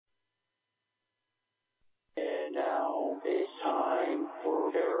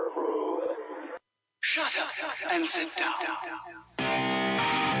Shut up and sit down.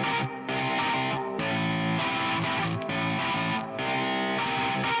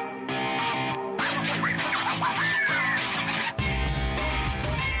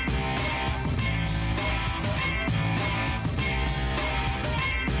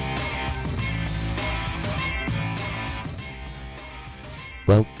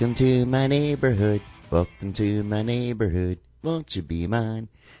 Welcome to my neighborhood. Welcome to my neighborhood. Won't you be mine?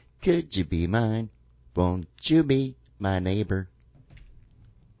 Could you be mine? Won't you be my neighbor?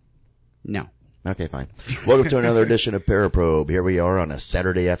 No. Okay, fine. Welcome to another edition of Paraprobe. Here we are on a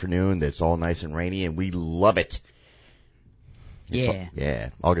Saturday afternoon that's all nice and rainy, and we love it. Yeah.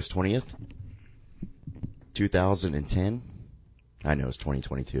 August 20th, 2010. I know it's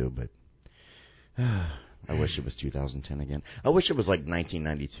 2022, but I wish it was 2010 again. I wish it was like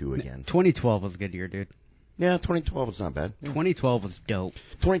 1992 again. 2012 was a good year, dude. Yeah, 2012 was not bad. 2012 was dope.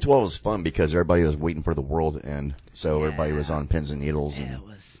 2012 was fun because everybody was waiting for the world to end, so everybody was on pins and needles. Yeah, And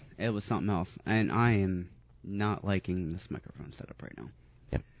it was something else, and I am not liking this microphone setup right now.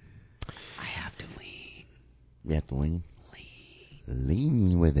 Yep. I have to lean. You have to lean.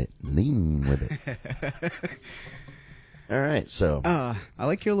 Lean with it. Lean with it. All right, so. I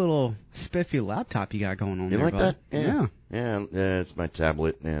like your little spiffy laptop you got going on You there, like bud. that? Yeah, it's my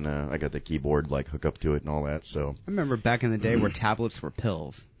tablet, and I got the keyboard like hook up to it and all that. So I remember back in the day where tablets were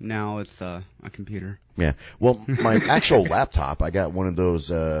pills. Now it's a computer. Yeah. Well, my actual laptop, I got one of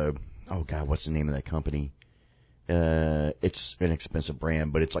those. Oh God, what's the name of that company? It's an expensive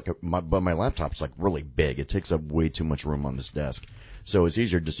brand, but it's like but my laptop's like really big. It takes up way too much room on this desk. So it's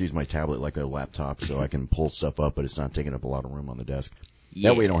easier to just use my tablet like a laptop, so I can pull stuff up, but it's not taking up a lot of room on the desk. Yeah.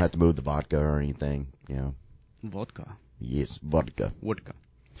 That way you don't have to move the vodka or anything. You know. Vodka. Yes, vodka. Vodka.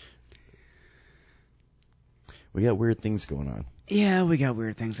 We got weird things going on. Yeah, we got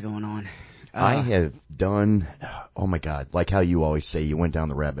weird things going on. I have done, oh my God, like how you always say you went down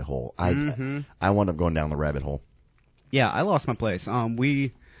the rabbit hole. I wound up going down the rabbit hole. Yeah, I lost my place.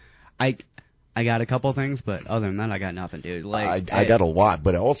 I got a couple things, but other than that, I got nothing, dude. Like I got a lot,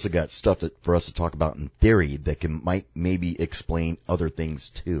 but I also got stuff for us to talk about in theory that might maybe explain other things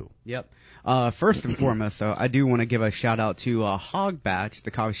too. Yep. First and foremost, though, I do want to give a shout out to Hog Batch,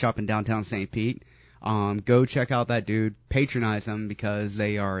 the coffee shop in downtown St. Pete. Go check out that dude. Patronize them because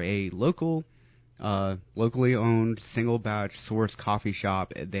they are a locally owned single batch source coffee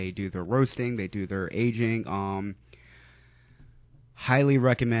shop. They do their roasting, they do their aging. Highly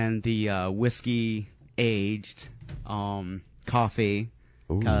recommend the whiskey aged coffee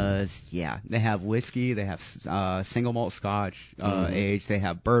because they have whiskey, they have single malt Scotch aged, they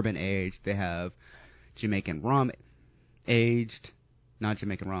have bourbon aged, they have Jamaican rum aged. Not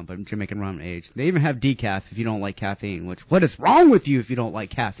Jamaican rum, but Jamaican rum aged. They even have decaf if you don't like caffeine, what is wrong with you if you don't like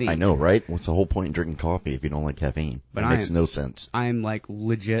caffeine? I know, right? What's the whole point in drinking coffee if you don't like caffeine? It makes no sense. I'm like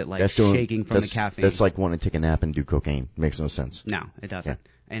legit shaking from the caffeine. That's like wanting to take a nap and do cocaine. Makes no sense. No, it doesn't.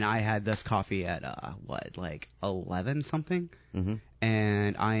 Yeah. And I had this coffee at, 11 something? Mm-hmm.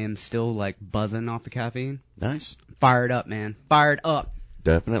 And I am still buzzing off the caffeine. Nice. Fired up, man. Fired up.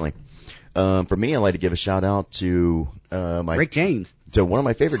 Definitely. For me, I'd like to give a shout out to Rick James. To one of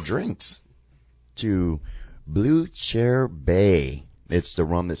my favorite drinks, to Blue Chair Bay. It's the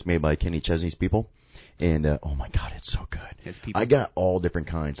rum that's made by Kenny Chesney's people. And, oh my God, it's so good. His people. I got all different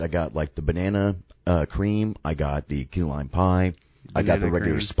kinds. I got the banana cream. I got the key lime pie. I got the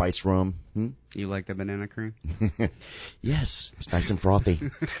regular cream. Spice rum. You like the banana cream? Yes, it's nice and frothy.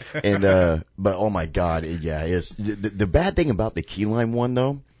 And but oh my God, it's the bad thing about the key lime one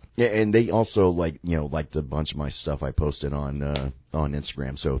though. Yeah, and they also liked a bunch of my stuff I posted on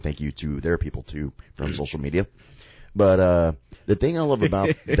Instagram. So thank you to their people too from social media. But the thing I love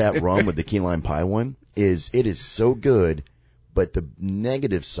about that rum with the key lime pie one is it is so good. But the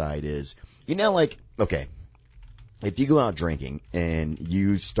negative side is, okay. If you go out drinking and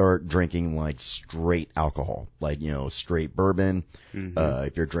you start drinking straight alcohol, straight bourbon,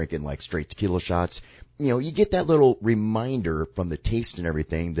 if you're drinking straight tequila shots, you get that little reminder from the taste and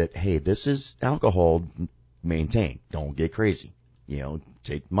everything that, hey, this is alcohol, maintain. Don't get crazy.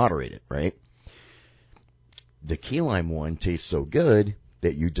 Moderate it, right? The key lime one tastes so good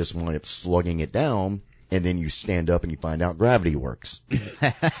that you just wind up slugging it down, and then you stand up and you find out gravity works.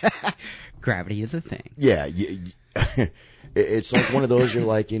 Gravity is a thing. Yeah. It's like one of those you're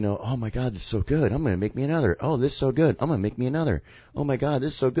like, oh my God, this is so good. I'm going to make me another. Oh, this is so good. I'm going to make me another. Oh my God,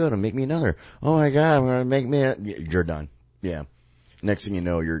 this is so good. I'm going to make me another. Oh my God, I'm going to make me You're done. Yeah. Next thing you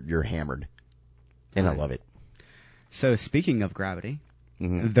know, you're hammered. And I love it. So speaking of gravity,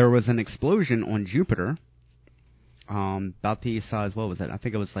 there was an explosion on Jupiter about the size. What was it? I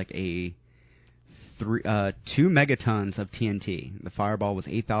think it was like 2 megatons of TNT. The fireball was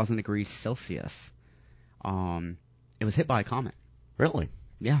 8,000 degrees Celsius. It was hit by a comet. Really?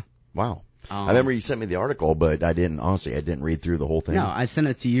 Yeah. Wow. I remember you sent me the article, but I didn't read through the whole thing. No, I sent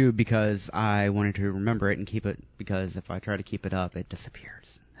it to you because I wanted to remember it and keep it, because if I try to keep it up, it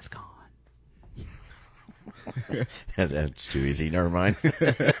disappears. It's gone. That's too easy. Never mind. But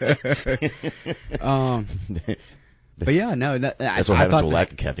yeah, no. That's what happens with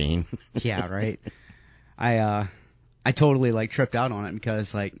lack of caffeine. Yeah, right. I totally like tripped out on it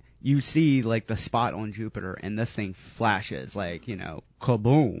because like you see like the spot on Jupiter and this thing flashes like,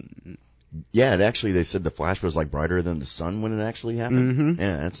 kaboom. Yeah, they said the flash was like brighter than the sun when it actually happened. Mm-hmm.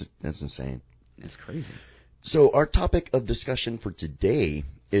 Yeah, that's insane. It's crazy. So our topic of discussion for today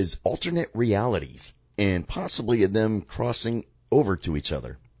is alternate realities and possibly them crossing over to each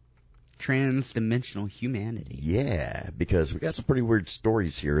other. Trans-dimensional humanity. Yeah, because we got some pretty weird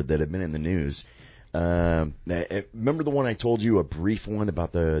stories here that have been in the news. Remember the one I told you, a brief one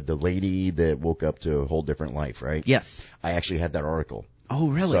about the lady that woke up to a whole different life, right? Yes. I actually had that article. Oh,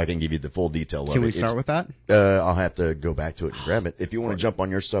 really? So I can give you the full detail of it. Can we start with that? I'll have to go back to it and grab it. If you want to jump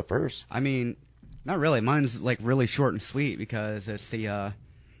on your stuff first. I mean, not really. Mine's like really short and sweet because it's the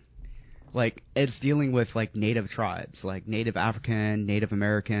it's dealing with like native tribes, like Native African, Native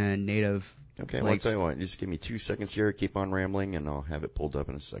American, Native. Okay, well, I'll tell you what. Just give me 2 seconds here. Keep on rambling, and I'll have it pulled up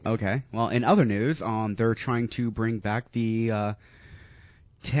in a second. Okay. Well, in other news, they're trying to bring back the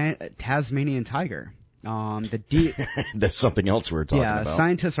Tasmanian tiger. That's something else we were talking about. Yeah,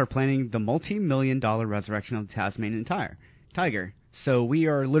 scientists are planning the multi-million-dollar resurrection of the Tasmanian tiger. So we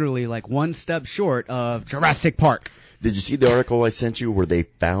are literally like one step short of Jurassic Park. Did you see the article I sent you where they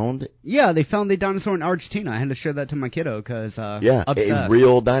found? Yeah, they found the dinosaur in Argentina. I had to show that to my kiddo because obsessed. A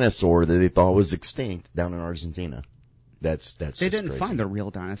real dinosaur that they thought was extinct down in Argentina. That's they didn't crazy. find the real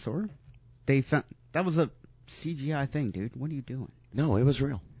dinosaur. They found that was a CGI thing, dude. What are you doing? No, it was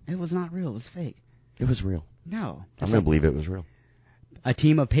real. It was not real. It was fake. It was real. No, I'm gonna believe it was real. A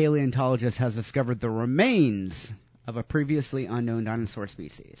team of paleontologists has discovered the remains of a previously unknown dinosaur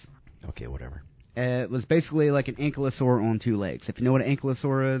species. Okay, whatever. It was basically like an ankylosaur on 2 legs. If you know what an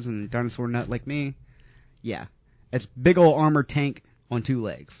ankylosaur is and a dinosaur nut like me, yeah. It's big old armored tank on 2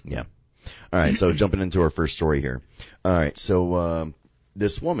 legs. Yeah. All right, so jumping into our first story here. All right, so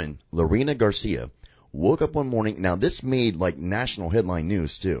this woman, Lorena Garcia, woke up one morning. Now, this made like national headline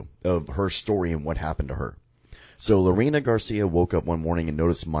news, too, of her story and what happened to her. So Lorena Garcia woke up one morning and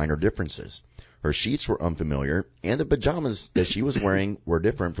noticed minor differences. Her sheets were unfamiliar, and the pajamas that she was wearing were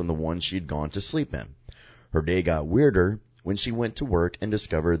different from the ones she'd gone to sleep in. Her day got weirder when she went to work and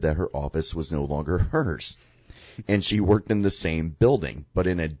discovered that her office was no longer hers. And she worked in the same building, but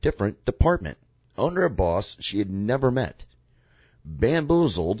in a different department, under a boss she had never met.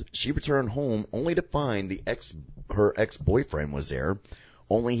 Bamboozled, she returned home only to find her ex-boyfriend was there,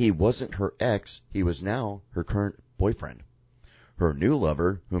 only he wasn't her ex, he was now her current boyfriend. Her new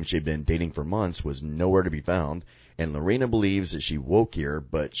lover, whom she'd been dating for months, was nowhere to be found, and Lorena believes that she woke here,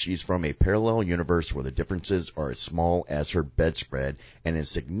 but she's from a parallel universe where the differences are as small as her bedspread and as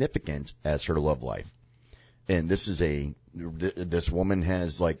significant as her love life. And this woman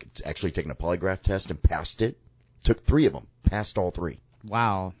has like actually taken a polygraph test and passed it. Took 3 of them, passed all 3.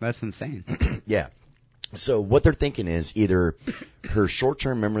 Wow, that's insane. Yeah. So what they're thinking is either her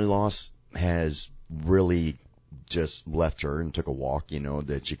short-term memory loss has really just left her and took a walk,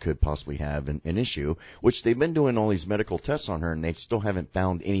 that she could possibly have an issue, which they've been doing all these medical tests on her, and they still haven't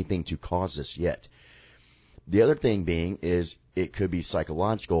found anything to cause this yet. The other thing being is it could be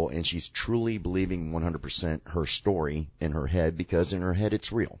psychological, and she's truly believing 100% her story in her head, because in her head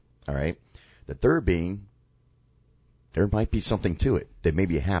it's real, all right? The third being there might be something to it that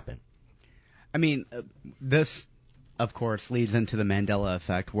maybe happened. I mean, this, of course, leads into the Mandela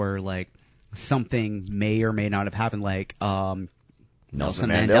effect, where, like, something may or may not have happened, like Nelson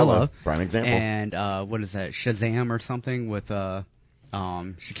Mandela, prime example. And what is that, Shazam or something with Shaquille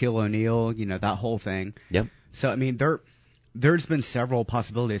O'Neal, that whole thing. Yep. So I mean, there's been several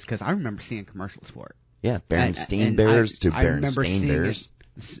possibilities because I remember seeing commercials for it. Yeah, Berenstain Bears to Berenstain Bears.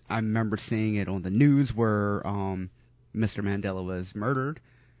 I remember seeing it on the news where Mr. Mandela was murdered.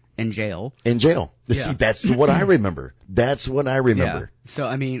 In jail. Yeah. See, that's what I remember. Yeah. So,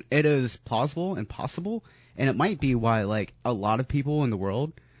 I mean, it is plausible and possible, and it might be why, like, a lot of people in the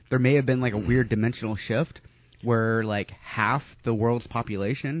world, there may have been, like, a weird dimensional shift where, like, half the world's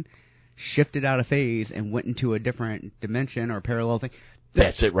population shifted out of phase and went into a different dimension or parallel thing.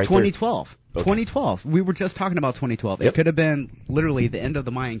 That's it right 2012. Okay. 2012. We were just talking about 2012. Yep. It could have been literally the end of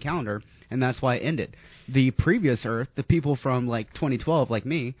the Mayan calendar, and that's why it ended. The previous Earth, the people from like 2012, like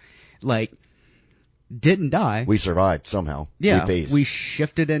me, like didn't die. there. We survived somehow. Yeah, We phased. we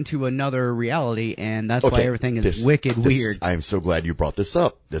shifted into another reality, and that's why Okay, everything is this- wicked this- weird. I'm so glad you brought this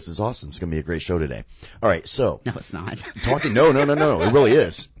up. This is awesome. It's going to be a great show today. All right, so No, it's not. talking. No, it really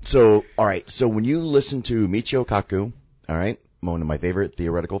is. So, all right. So when you listen to Michio Kaku, all right, one of my favorite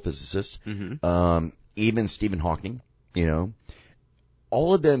theoretical physicists, even Stephen Hawking,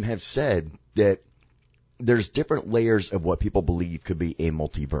 all of them have said that there's different layers of what people believe could be a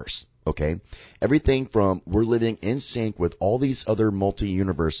multiverse. Okay, everything from we're living in sync with all these other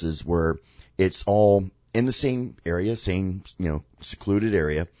multi-universes where it's all in the same area, same, secluded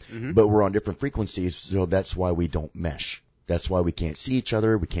area, but we're on different frequencies, so that's why we don't mesh. That's why we can't see each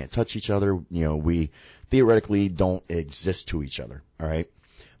other, we can't touch each other, we theoretically don't exist to each other, all right?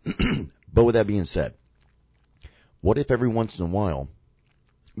 But with that being said, what if every once in a while,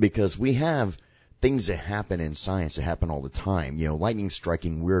 because we have things that happen in science that happen all the time, lightning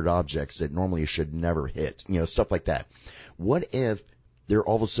striking weird objects that normally should never hit, stuff like that. What if there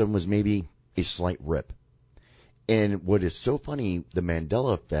all of a sudden was maybe a slight rip? And what is so funny, the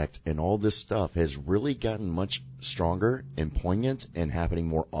Mandela effect and all this stuff has really gotten much stronger and poignant and happening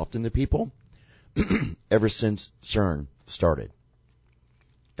more often to people ever since CERN started.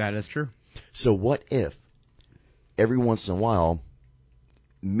 That is true. So what if every once in a while,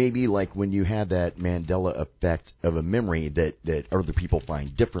 maybe like when you have that Mandela effect of a memory that other people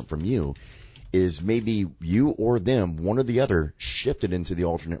find different from you, is maybe you or them, one or the other, shifted into the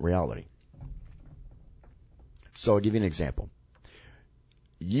alternate reality. So I'll give you an example.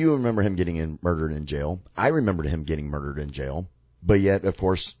 You remember him getting murdered in jail. I remembered him getting murdered in jail. But yet, of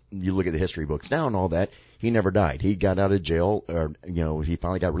course, you look at the history books now and all that, he never died. He got out of jail, or, he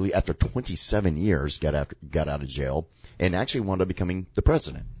finally got released after 27 years, got out of jail, and actually wound up becoming the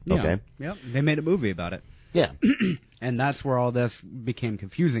president. Yeah. Okay? Yep. They made a movie about it. Yeah. And that's where all this became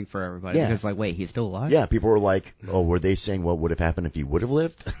confusing for everybody. Yeah. Because, wait, he's still alive? Yeah, people were like, oh, were they saying what would have happened if he would have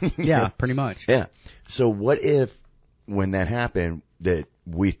lived? Yeah, pretty much. Yeah. So what if, when that happened, that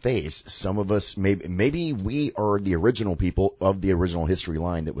we face, some of us, maybe we are the original people of the original history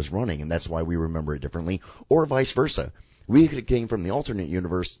line that was running, and that's why we remember it differently, or vice versa. We could have came from the alternate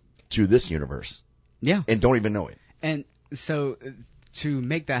universe to this universe. Yeah. And don't even know it. And so to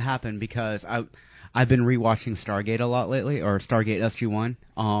make that happen, because I've been rewatching Stargate a lot lately, or Stargate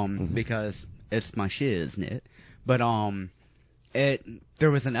SG-1, because it's my shiznit. But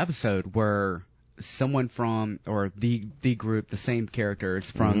there was an episode where someone from, or the group, the same characters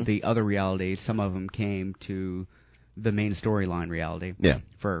from the other reality, some of them came to the main storyline reality. Yeah.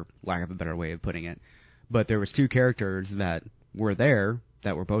 For lack of a better way of putting it. But there was two characters that were there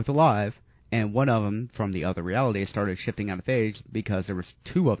that were both alive, and one of them from the other reality started shifting out of phase because there was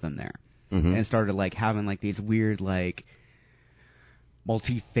two of them there. And started having these weird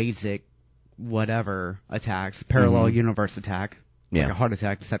multi-phasic whatever attacks, parallel universe attack. Yeah. Like a heart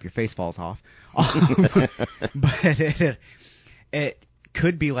attack, except your face falls off. But it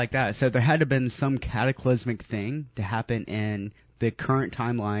could be like that. So there had to have been some cataclysmic thing to happen in the current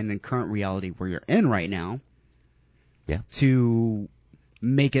timeline and current reality where you're in right now. Yeah. To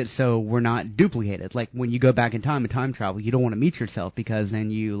make it so we're not duplicated. Like when you go back in time and time travel, you don't want to meet yourself because then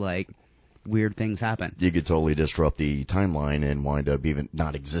weird things happen. You could totally disrupt the timeline and wind up even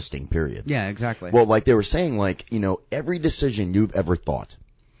not existing, period. Yeah, exactly. Well, like they were saying, every decision you've ever thought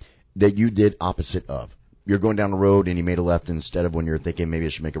that you did opposite of. You're going down the road and you made a left instead of when you're thinking maybe I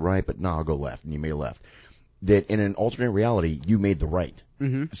should make a right, but no, I'll go left, and you made a left. That in an alternate reality, you made the right.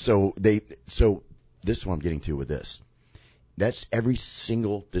 So this is what I'm getting to with this. That's every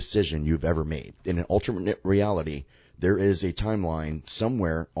single decision you've ever made. In an alternate reality, there is a timeline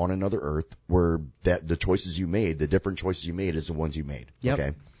somewhere on another Earth where the choices you made, the different choices you made, is the ones you made. Yep.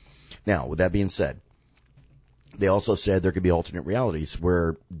 Okay. Now, with that being said, they also said there could be alternate realities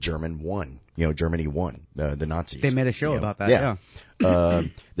where Germany won, the Nazis. They made a show about that. Yeah.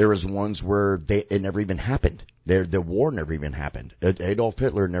 There was ones where it never even happened. The war never even happened. Adolf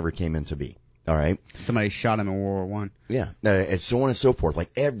Hitler never came into being. All right. Somebody shot him in World War I. Yeah. And so on and so forth. Like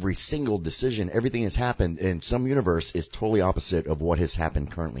every single decision, everything that's happened in some universe is totally opposite of what has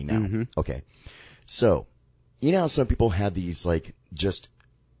happened currently now. Okay. So, how some people have these just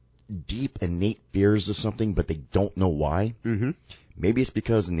deep innate fears of something, but they don't know why? Maybe it's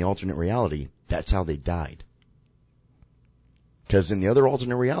because in the alternate reality, that's how they died. Because in the other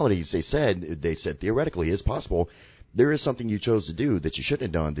alternate realities, they said theoretically it's possible there is something you chose to do that you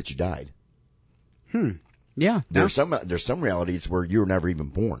shouldn't have done that you died. Yeah. There's some realities where you were never even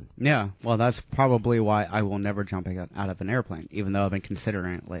born. Yeah. Well, that's probably why I will never jump out of an airplane, even though I've been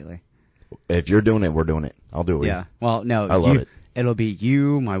considering it lately. If you're doing it, we're doing it. I'll do it. Yeah. Well, no. I love it. It'll be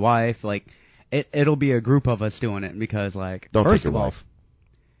you, my wife, like, it'll be a group of us doing it because, like, Don't first take your of all, wife.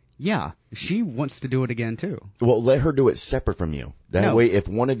 yeah, she wants to do it again too. Well, let her do it separate from you. That No. way, if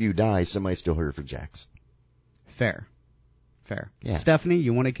one of you dies, somebody's still here for Jax. Fair. Yeah. Stephanie,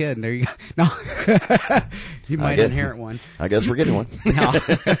 you want a kid? There you go. No. You might inherit one. I guess we're getting one. No.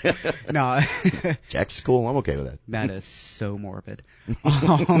 No. Jax is cool. I'm okay with that. That is so morbid.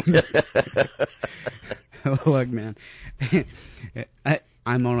 Look, man.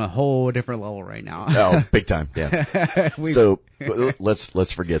 I'm on a whole different level right now. Oh, big time. Yeah. We- So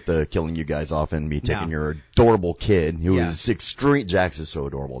let's forget the killing you guys off and me taking No. your adorable kid who Yeah. is extreme. Jax is so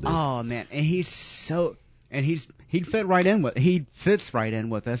adorable, dude. Oh man, and he fits right in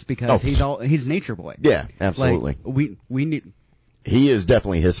with us because Oh. he's nature boy. Yeah, absolutely. Like, we need. He is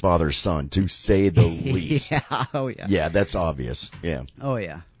definitely his father's son, to say the least. Yeah. Oh yeah. Yeah, that's obvious. Yeah. Oh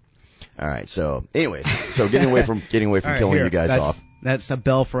yeah. All right. So, anyways, getting away from All right, killing here, you guys that's, off. That's a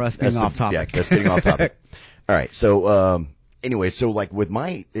bell for us being off topic. Yeah, that's getting off topic. All right. So, anyway, so like with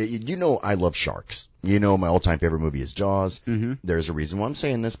my, I love sharks. My all-time favorite movie is Jaws. Mm-hmm. There's a reason why I'm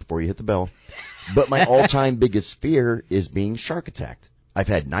saying this before you hit the bell. But my all-time biggest fear is being shark attacked. I've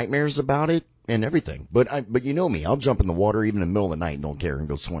had nightmares about it and everything. But you know me, I'll jump in the water even in the middle of the night and don't care and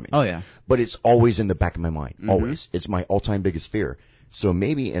go swimming. Oh yeah. But it's always in the back of my mind. Mm-hmm. Always. It's my all-time biggest fear. So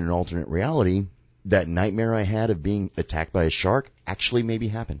maybe in an alternate reality, that nightmare I had of being attacked by a shark actually maybe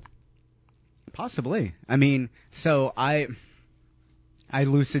happened. Possibly. I mean, so I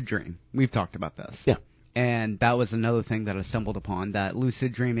lucid dream. We've talked about this. Yeah. And that was another thing that I stumbled upon, that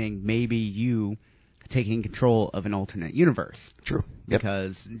lucid dreaming may be you taking control of an alternate universe. True. Yep.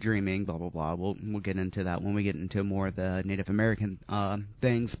 Because dreaming, blah, blah, blah. We'll get into that when we get into more of the Native American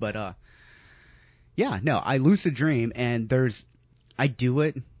things. But, yeah, no, I lucid dream, and I do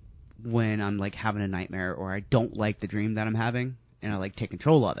it when I'm, like, having a nightmare or I don't like the dream that I'm having, and I, like, take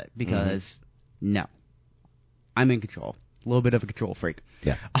control of it because, no, I'm in control. A little bit of a control freak.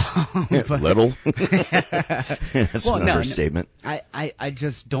 Yeah. But- Little. That's Well, an no, understatement. I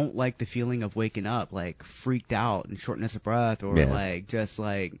just don't like the feeling of waking up, like, freaked out and shortness of breath or, Yeah. like, just,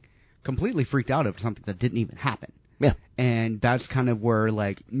 like, completely freaked out over something that didn't even happen. Yeah. And that's kind of where,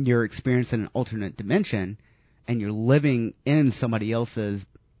 like, you're experiencing an alternate dimension and you're living in somebody else's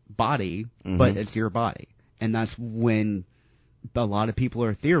body, but it's your body. And that's when a lot of people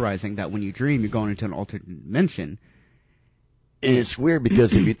are theorizing that when you dream, you're going into an alternate dimension. And it's weird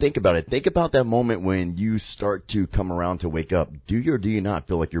because if you think about it, think about that moment when you start to come around to wake up. Do you or do you not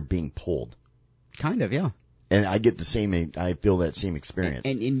feel like you're being pulled? Kind of, yeah. And I feel that same experience.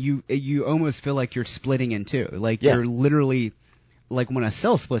 And you almost feel like you're splitting in two. Like Yeah. you're literally, like when a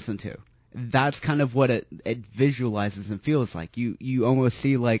cell splits in two. That's kind of what it visualizes and feels like. You almost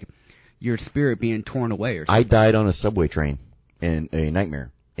see like your spirit being torn away or something. I died on a subway train in a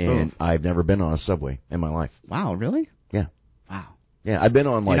nightmare. And I've never been on a subway in my life. Wow, really? Yeah. Wow. Yeah, I've been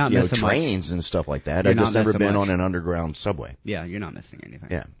on You're not missing much. trains and stuff like that. You're I've just not never missing been much. on an underground subway. Yeah, you're not missing anything.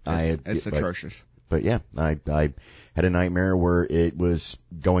 Yeah, It's atrocious. But yeah, I had a nightmare where it was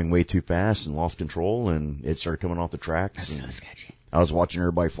going way too fast and lost control, and it started coming off the tracks. That's so and sketchy. I was watching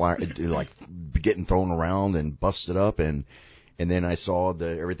everybody fly, like getting thrown around and busted up, and then I saw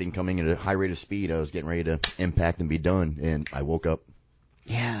everything coming at a high rate of speed. I was getting ready to impact and be done, and I woke up.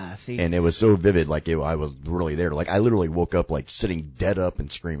 Yeah, see. And it was so vivid, like I was really there. Like I literally woke up like sitting dead up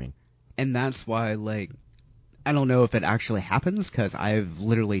and screaming. And that's why, like, I don't know if it actually happens because I've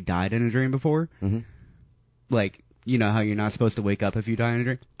literally died in a dream before. Mhm. Like, you know how you're not supposed to wake up if you die in a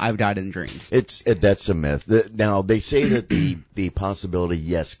dream? I've died in dreams. That's a myth. Now they say that the possibility,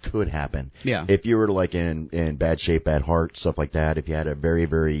 yes, could happen. Yeah. If you were like in bad shape, bad heart, stuff like that, if you had a very,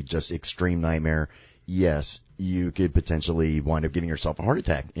 very just extreme nightmare, yes, you could potentially wind up giving yourself a heart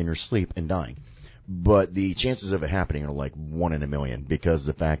attack in your sleep and dying. But the chances of it happening are like 1 in a million because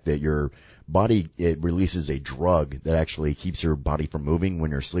the fact that your body, it releases a drug that actually keeps your body from moving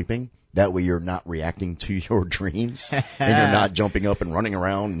when you're sleeping. That way you're not reacting to your dreams and you're not jumping up and running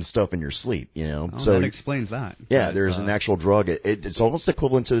around and stuff in your sleep, you know. Oh, So that explains that. yeah, But, there's an actual drug. It's almost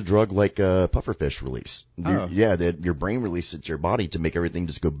equivalent to the drug like pufferfish release. Oh. Yeah, that your brain releases it to your body to make everything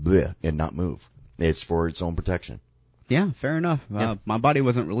just go bleh and not move. It's for its own protection. Yeah, fair enough. Yeah. My body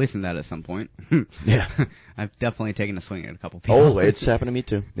wasn't releasing that at some point. Yeah. I've definitely taken a swing at a couple people. Oh, it's happened to me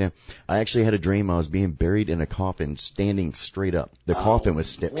too. Yeah. I actually had a dream I was being buried in a coffin standing straight up. The coffin was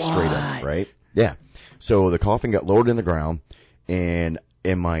straight up, right? Yeah. So the coffin got lowered in the ground and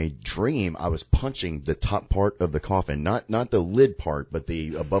in my dream, I was punching the top part of the coffin, not the lid part, but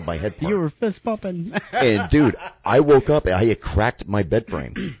the above my head part. You were fist bumping. And dude, I woke up and I had cracked my bed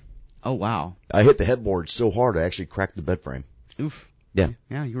frame. Oh, wow. I hit the headboard so hard I actually cracked the bed frame. Oof. Yeah.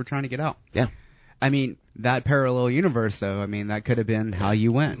 Yeah, you were trying to get out. Yeah. I mean, that parallel universe, though, I mean, that could have been how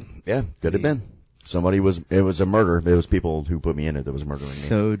you went. Yeah, could have been. It was a murder. It was people who put me in it that was murdering me.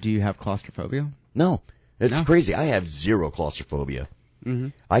 So, do you have claustrophobia? No. It's No. crazy. I have zero claustrophobia. Mm-hmm.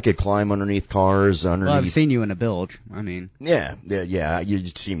 I could climb underneath cars, Well, underneath. I've seen you in a bilge. I mean, Yeah.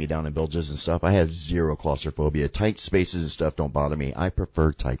 You'd see me down in bilges and stuff. I have zero claustrophobia. Tight spaces and stuff don't bother me. I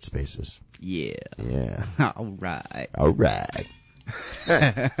prefer tight spaces. yeah. Yeah. All right. All right.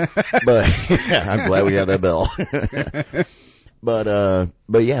 But I'm glad we got that bell.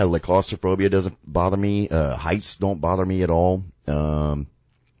 But yeah, like claustrophobia doesn't bother me. Heights don't bother me at all.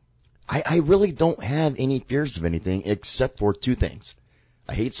 I really don't have any fears of anything except for two things.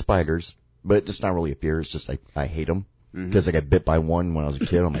 I hate spiders, but it's not really a fear. It's just I hate them because I got bit by one when I was a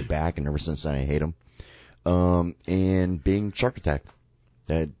kid on my back, and ever since then I hate them. And being shark attacked.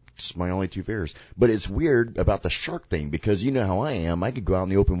 That's my only two fears. But it's weird about the shark thing because you know how I am. I could go out in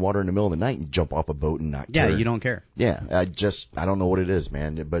the open water in the middle of the night and jump off a boat and not Yeah, care. you don't care. Yeah, I don't know what it is,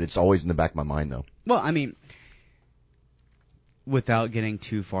 man. But it's always in the back of my mind, though. Well, I mean, without getting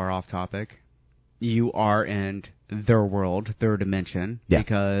too far off topic, you are in their world, their dimension. Yeah.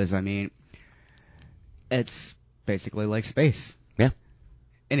 Because, I mean, it's basically like space. Yeah.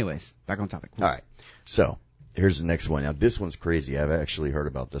 Anyways, back on topic. All right. So here's the next one. Now this one's crazy. I've actually heard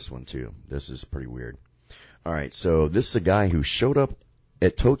about this one too. This is pretty weird. All right. So this is a guy who showed up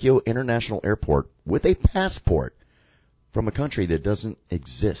at Tokyo International Airport with a passport from a country that doesn't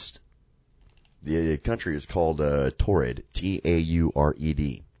exist. The country is called Taured,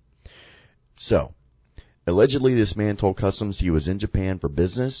 Taured. So, allegedly this man told customs he was in Japan for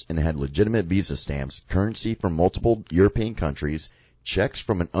business and had legitimate visa stamps, currency from multiple European countries, checks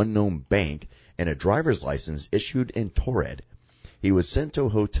from an unknown bank, and a driver's license issued in Taured. He was sent to a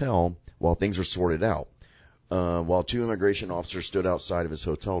hotel while things were sorted out, while two immigration officers stood outside of his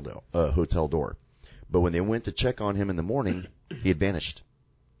hotel door. But when they went to check on him in the morning, he had vanished.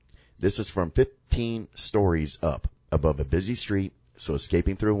 This is from 15 stories up above a busy street, so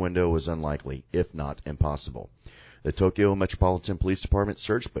escaping through a window was unlikely, if not impossible. The Tokyo Metropolitan Police Department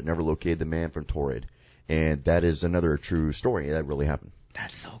searched but never located the man from Taured. And that is another true story. That really happened.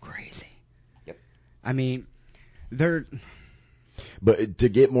 That's so crazy. Yep. I mean, But to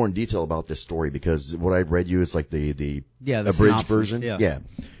get more in detail about this story, because what I read you is like the abridged synopsis, version. Yeah.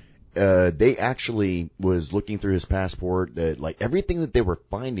 They actually was looking through his passport that like everything that they were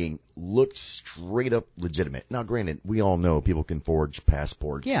finding looked straight up legitimate. Now, granted, we all know people can forge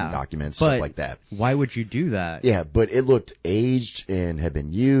passports and documents, but stuff like that. Why would you do that? Yeah, but it looked aged and had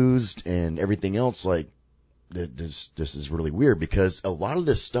been used and everything else. Like this is really weird because a lot of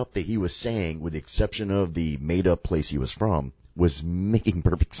the stuff that he was saying, with the exception of the made up place he was from, was making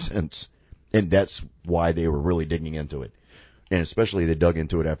perfect sense, and that's why they were really digging into it. And especially they dug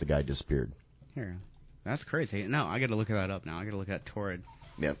into it after the guy disappeared. Here, that's crazy. No, I got to look that up now. I got to look at Taured.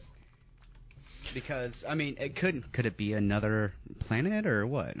 Yep. Because I mean, could it be another planet or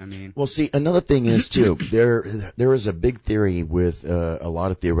what? I mean, Well, see, another thing is too, there is a big theory with a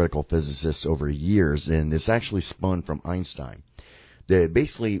lot of theoretical physicists over years, and it's actually spun from Einstein. That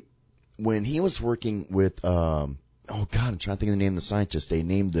basically, when he was working with, I'm trying to think of the name of the scientist. They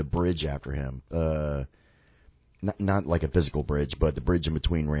named the bridge after him. Not like a physical bridge, but the bridge in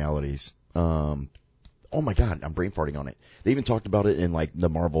between realities. Oh my God, I'm brain farting on it. They even talked about it in like the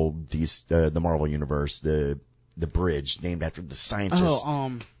Marvel universe, the bridge named after the scientist.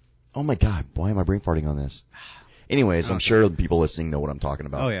 Oh my God, why am I brain farting on this? Anyways, I'm sure the people listening know what I'm talking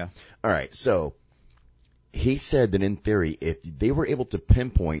about. Oh yeah. All right, so he said that in theory, if they were able to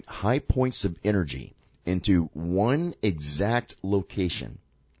pinpoint high points of energy into one exact location,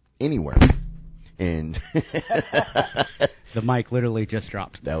 anywhere, and The mic literally just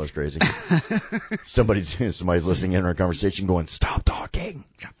dropped. that was crazy. Somebody's listening in on our conversation going, "Stop talking."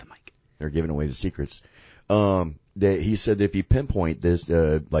 Drop the mic. They're giving away the secrets. That he said that if you pinpoint this,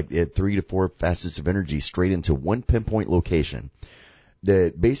 like at 3 to 4 facets of energy straight into one pinpoint location,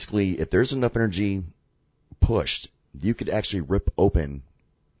 that basically if there's enough energy pushed, you could actually rip open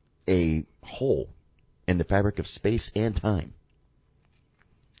a hole in the fabric of space and time.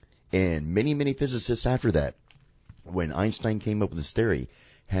 And many, many physicists after that, when Einstein came up with this theory,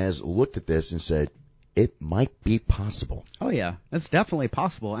 has looked at this and said, it might be possible. Oh yeah, that's definitely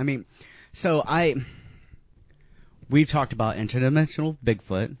possible. I mean, we've talked about interdimensional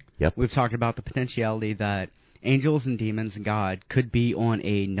Bigfoot. Yep. We've talked about the potentiality that angels and demons and God could be on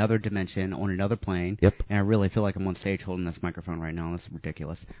another dimension, on another plane. Yep. And I really feel like I'm on stage holding this microphone right now. This is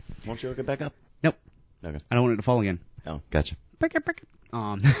ridiculous. Won't you hook it back up? Nope. Okay. I don't want it to fall again. Oh, gotcha.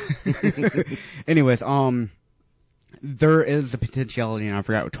 Anyways, there is a potentiality, and I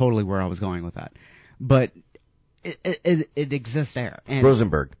forgot totally where I was going with that, but it exists there. And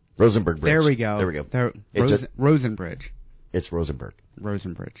Rosenberg Bridge. There we go. It's Rosenbridge. It's Rosenberg.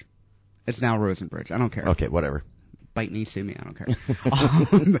 Rosenbridge. It's now Rosenbridge. I don't care. Okay, whatever. Bite me, sue me. I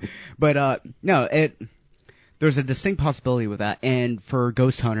don't care. But no, there's a distinct possibility with that, and for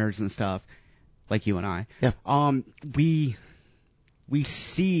ghost hunters and stuff, like you and I, we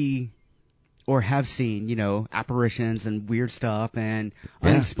see or have seen, you know, apparitions and weird stuff and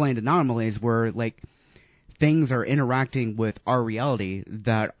unexplained anomalies where, like, things are interacting with our reality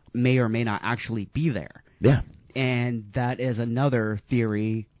that may or may not actually be there. Yeah. And that is another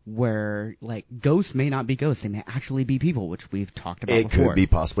theory where, like, ghosts may not be ghosts. They may actually be people, which we've talked about before. It could be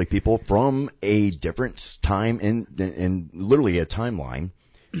possibly people from a different time in literally a timeline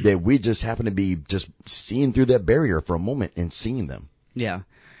that we just happen to be just seeing through that barrier for a moment and seeing them. Yeah.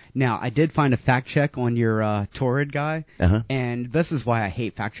 Now, I did find a fact check on your Torrid guy, and this is why I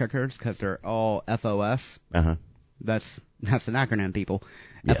hate fact checkers, because they're all FOS. That's an acronym, people.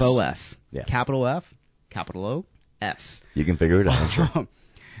 Yes. FOS. Yeah. Capital F, capital O, S. You can figure it out, I'm sure.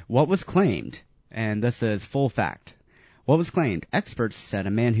 What was claimed, and this is full fact, what was claimed? Experts said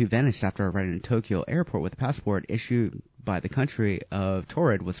a man who vanished after arriving in Tokyo airport with a passport issued by the country of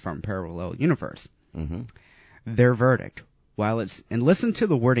Torrid was from parallel universe. Their verdict. And listen to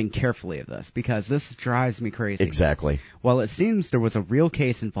the wording carefully of this, because this drives me crazy. Exactly. While it seems there was a real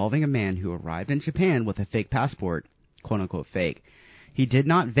case involving a man who arrived in Japan with a fake passport, quote-unquote fake, he did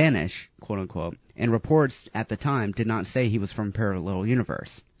not vanish, quote-unquote, and reports at the time did not say he was from parallel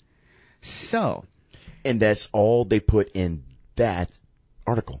universe. So. And that's all they put in that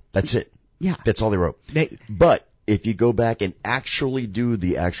article. That's it. Yeah. That's all they wrote. But if you go back and actually do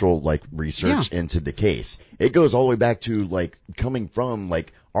the actual, like, research into the case, it goes all the way back to, like, coming from,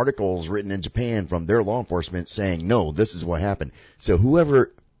 like, articles written in Japan from their law enforcement saying, no, this is what happened. So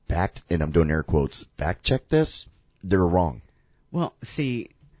whoever and I'm doing air quotes, fact-checked this, they're wrong. Well,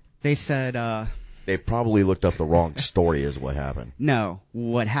 see, they said, they probably looked up the wrong story is what happened. No,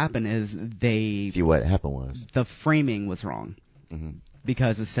 what happened is See, what happened was the framing was wrong.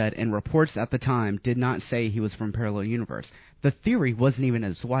 Because it said, and reports at the time did not say he was from parallel universe. The theory wasn't even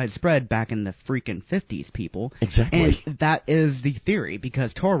as widespread back in the freaking 50s, people. Exactly. And that is the theory,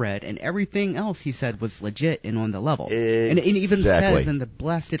 because Torrid and everything else he said was legit and on the level. Exactly. And it even says in the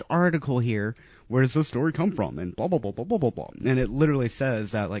blasted article here, where does the story come from? And blah, blah, blah, blah, blah, blah, blah. And it literally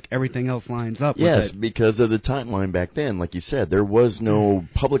says that, like, everything else lines up with it. Yes, because of the timeline back then, like you said, there was no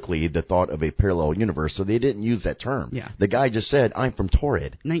publicly the thought of a parallel universe, so they didn't use that term. Yeah. The guy just said, I'm from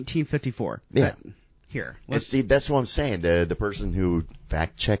Torrid. 1954. Yeah. Here. And see, that's what I'm saying. The person who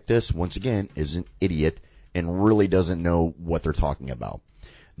fact-checked this, once again, is an idiot and really doesn't know what they're talking about.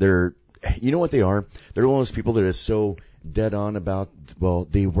 You know what they are? They're one of those people that is so dead on about, well,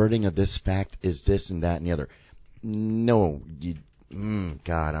 the wording of this fact is this and that and the other. No,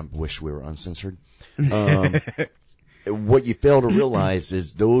 God, I wish we were uncensored. What you fail to realize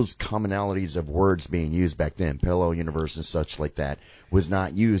is those commonalities of words being used back then, parallel universe and such like that, was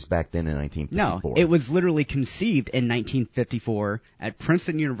not used back then in 1954. No, it was literally conceived in 1954 at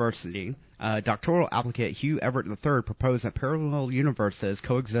Princeton University. Doctoral applicant Hugh Everett III proposed that parallel universes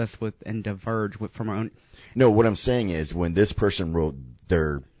coexist with and diverge from our own. No, what I'm saying is when this person wrote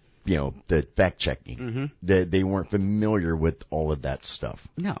their, the fact checking, that they weren't familiar with all of that stuff.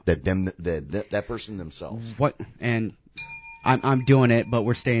 No, that person themselves. What? And I'm doing it, but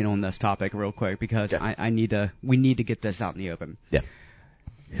we're staying on this topic real quick because we need to get this out in the open. Yeah.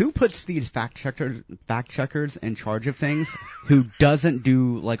 Who puts these fact checkers in charge of things who doesn't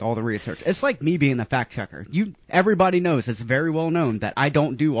do, like, all the research? It's like me being a fact checker. Everybody knows, it's very well known that I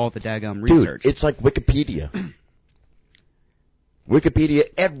don't do all the daggum research. Dude, it's like Wikipedia. Wikipedia,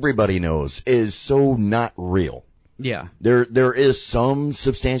 everybody knows, is so not real. Yeah. There is some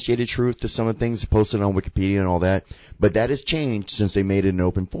substantiated truth to some of the things posted on Wikipedia and all that, but that has changed since they made it an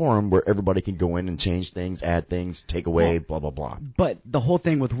open forum where everybody can go in and change things, add things, take away, blah, blah, blah. But the whole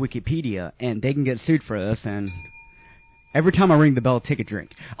thing with Wikipedia, and they can get sued for this, and every time I ring the bell, take a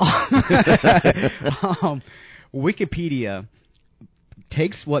drink. Wikipedia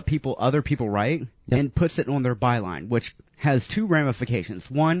takes what other people write and puts it on their byline, which has two ramifications.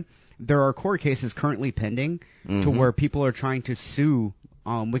 One, there are court cases currently pending to where people are trying to sue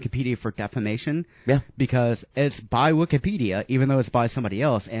Wikipedia for defamation. Yeah. Because it's by Wikipedia, even though it's by somebody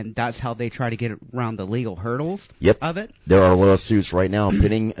else, and that's how they try to get around the legal hurdles Yep. of it. There are lawsuits right now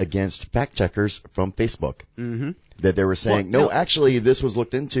pitting against fact checkers from Facebook. Mm-hmm. That they were saying, Well, no, no. actually, this was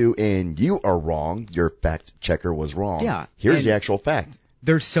looked into, and you are wrong. Your fact checker was wrong. Yeah, Here's and the actual fact.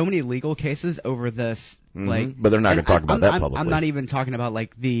 There's so many legal cases over this, But they're not and going to talk about that I'm publicly. I'm not even talking about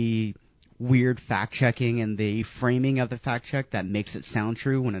like the weird fact checking and the framing of the fact check that makes it sound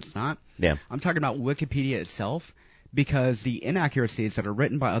true when it's not. Yeah. I'm talking about Wikipedia itself, because the inaccuracies that are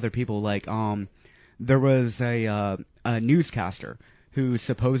written by other people, like there was a newscaster who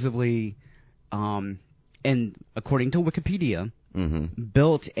supposedly and according to Wikipedia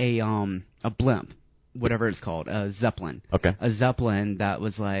built a blimp, whatever it's called, a Zeppelin. Okay. A Zeppelin that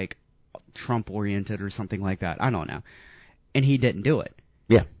was like Trump oriented or something like that. I don't know. And he didn't do it.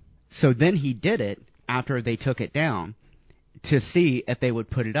 Yeah. So then he did it after they took it down to see if they would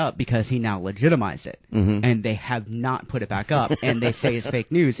put it up, because he now legitimized it. And they have not put it back up, and they say it's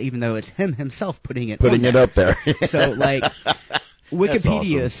fake news, even though it's him himself putting it up there. So like Wikipedia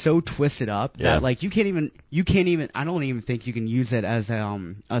awesome. is so twisted up Yeah. that like you can't even I don't even think you can use it as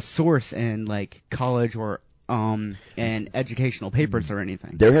a source in like college or and educational papers or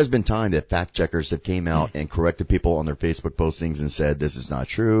anything. There has been time that fact checkers have came out and corrected people on their Facebook postings and said, this is not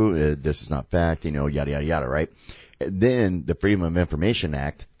true, this is not fact, yada, yada, yada, right? And then the Freedom of Information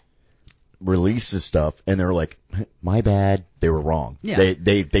Act releases stuff, and they're like, my bad, they were wrong. Yeah.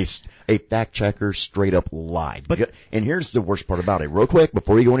 A fact checker straight up lied. And here's the worst part about it, real quick,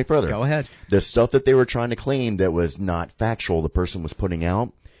 before you go any further. Go ahead. The stuff that they were trying to claim that was not factual, the person was putting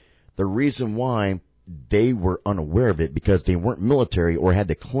out, the reason why they were unaware of it because they weren't military or had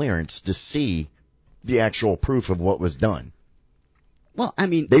the clearance to see the actual proof of what was done. Well, I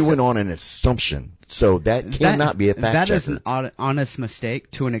mean, They went on an assumption, so that cannot be a fact That checker. is an honest mistake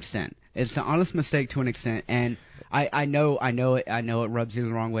to an extent. It's an honest mistake to an extent, and I know it rubs you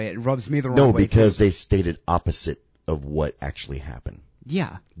the wrong way. It rubs me the wrong way. No, because too. they stated opposite of what actually happened.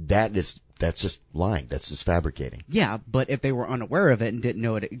 Yeah. That's just lying. That's just fabricating. Yeah, but if they were unaware of it and didn't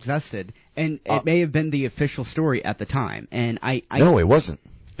know it existed, and it may have been the official story at the time, and No, it wasn't.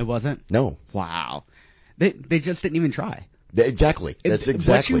 it wasn't. No. Wow, they just didn't even try. Exactly. That's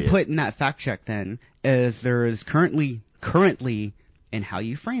exactly what you it. put in that fact check then is there is currently, in how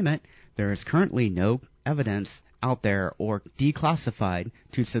you frame it, there is currently no evidence out there or declassified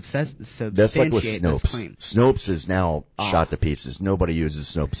to substantiate That's like with this Snopes. claim. Snopes is now shot to pieces. Nobody uses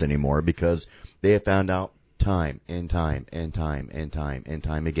Snopes anymore because they have found out time and time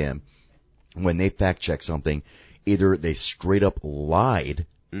again when they fact check something, either they straight up lied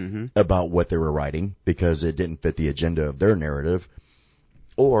about what they were writing because it didn't fit the agenda of their narrative,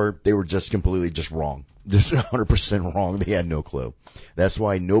 or they were just completely just wrong. Just 100% wrong. They had no clue. That's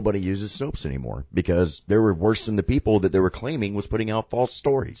why nobody uses Snopes anymore, because they were worse than the people that they were claiming was putting out false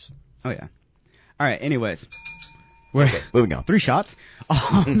stories. Oh yeah. All right. Anyways, we're Moving on. 3 shots.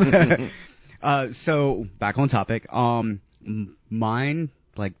 So back on topic. Mine,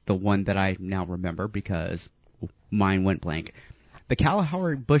 like the one that I now remember because mine went blank. The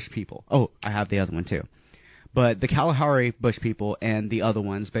Kalahari Bush people. Oh, I have the other one too. But the Kalahari Bush people and the other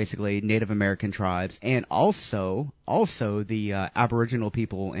ones, basically Native American tribes, and also the Aboriginal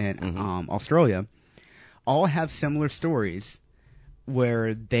people in Australia, all have similar stories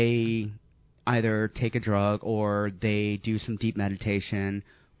where they either take a drug or they do some deep meditation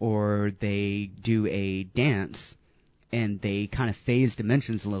or they do a dance and they kind of phase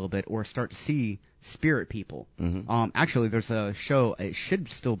dimensions a little bit or start to see spirit people. Actually, there's a show, it should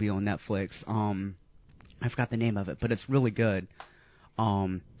still be on Netflix, I forgot the name of it, but it's really good.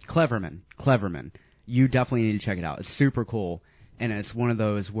 Cleverman. You definitely need to check it out. It's super cool. And it's one of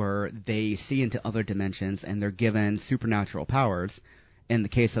those where they see into other dimensions and they're given supernatural powers. In the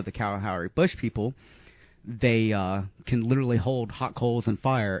case of the Kalahari Bush people, they can literally hold hot coals and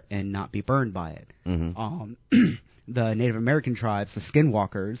fire and not be burned by it. The Native American tribes, the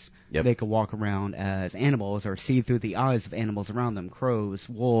skinwalkers, they could walk around as animals or see through the eyes of animals around them, crows,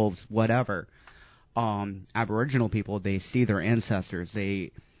 wolves, whatever. Aboriginal people, they see their ancestors.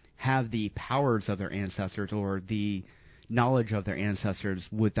 They have the powers of their ancestors or the knowledge of their ancestors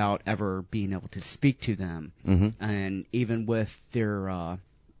without ever being able to speak to them. And even with their,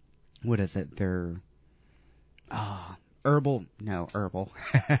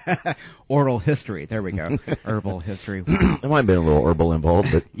 oral history. There we go. Herbal history. Wow. There might have been a little herbal involved,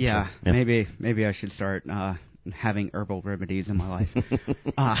 but Yeah, maybe I should start having herbal remedies in my life.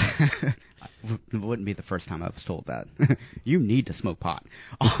 It wouldn't be the first time I was told that. You need to smoke pot.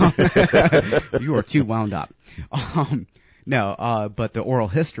 You are too wound up. No, but the oral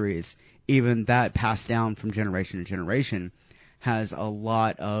histories, even that passed down from generation to generation, has a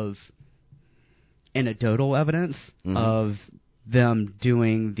lot of anecdotal evidence of them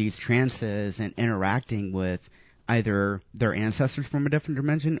doing these trances and interacting with either their ancestors from a different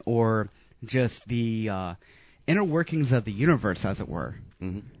dimension or just the inner workings of the universe, as it were.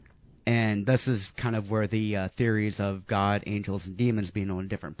 And this is kind of where the theories of God, angels, and demons being on a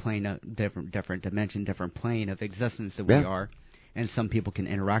different plane, different dimension, different plane of existence that we are, and some people can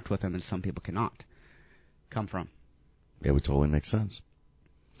interact with them and some people cannot, come from. It would totally make sense.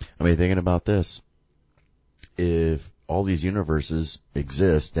 I mean, thinking about this, if all these universes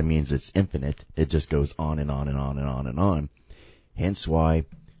exist, that means it's infinite. It just goes on and on and on and on and on. Hence why,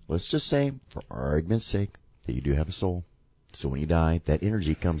 let's just say, for argument's sake, that you do have a soul. So when you die, that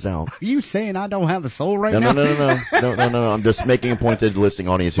energy comes out. Are you saying I don't have a soul right now? No. I'm just making a point to the listening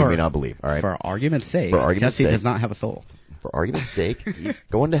audience who may not believe. All right. For argument's sake, Jesse does not have a soul. For argument's sake, he's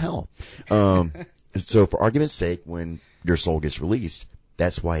going to hell. So for argument's sake, when your soul gets released,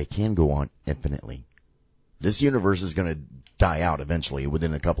 that's why it can go on infinitely. This universe is going to die out eventually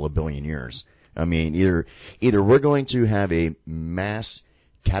within a couple of billion years. I mean, either we're going to have a mass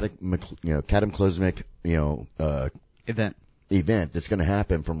cataclysmic, event that's going to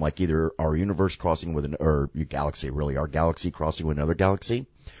happen from like either our universe crossing with our galaxy crossing with another galaxy,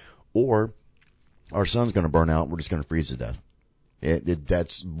 or our sun's going to burn out and we're just going to freeze to death.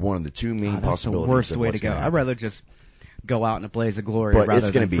 That's one of the two main possibilities. That's the worst way to go. I'd rather just go out in a blaze of glory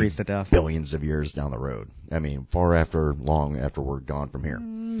rather than freeze to death. Billions of years down the road. I mean, long after we're gone from here.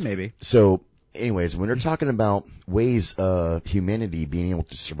 Maybe. So, anyways, when they're talking about ways of humanity being able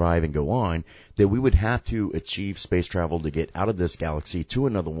to survive and go on, that we would have to achieve space travel to get out of this galaxy to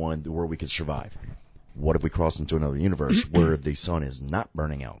another one where we could survive. What if we cross into another universe where the sun is not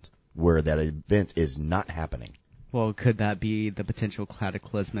burning out, where that event is not happening? Well, could that be the potential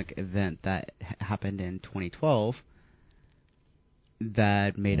cataclysmic event that happened in 2012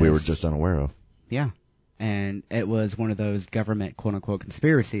 that made we were just unaware of? Yeah. And it was one of those government quote-unquote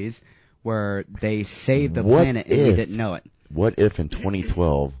conspiracies where they saved the planet and we didn't know it. What if in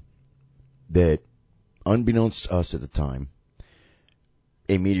 2012 that, unbeknownst to us at the time,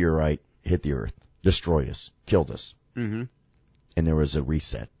 a meteorite hit the Earth, destroyed us, killed us, and there was a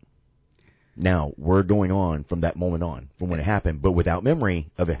reset? Now, we're going on from that moment on, from when it happened, but without memory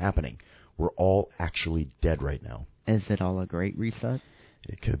of it happening. We're all actually dead right now. Is it all a great reset?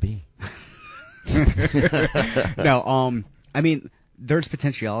 It could be. No, I mean, there's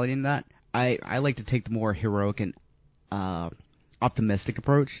potentiality in that. I like to take the more heroic and optimistic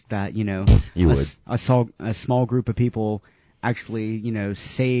approach that, a small group of people actually,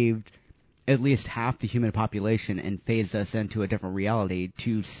 saved at least half the human population and phased us into a different reality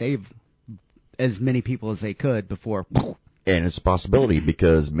to save as many people as they could before. And it's a possibility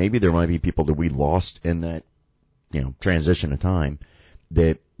because maybe there might be people that we lost in that, transition of time,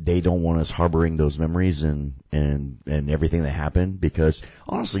 that they don't want us harboring those memories and everything that happened, because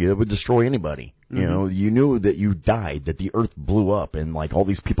honestly, it would destroy anybody. You knew that you died, that the Earth blew up and like all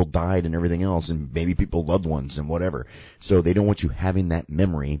these people died and everything else, and maybe people, loved ones and whatever. So they don't want you having that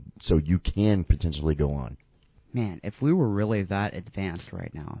memory so you can potentially go on. Man, if we were really that advanced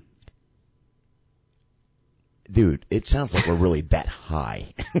right now. Dude, it sounds like we're really that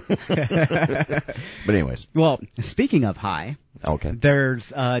high. But anyways. Well, speaking of high, okay,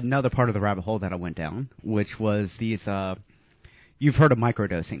 there's another part of the rabbit hole that I went down, which was these, you've heard of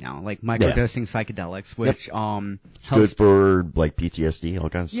microdosing now, like microdosing psychedelics, which, it's good for like PTSD, all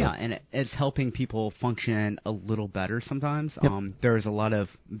kinds of stuff. Yeah, and it's helping people function a little better sometimes. There's a lot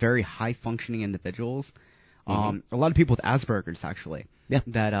of very high functioning individuals, a lot of people with Asperger's actually.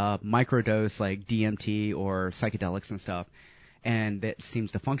 That microdose like DMT or psychedelics and stuff, and that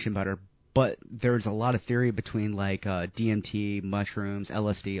seems to function better. But there's a lot of theory between like DMT, mushrooms,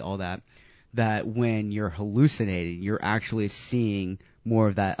 LSD, all that, that when you're hallucinating, you're actually seeing more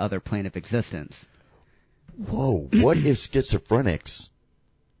of that other plane of existence. Whoa, what if schizophrenics...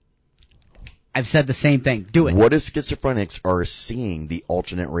 I've said the same thing. Do it. What if schizophrenics are seeing the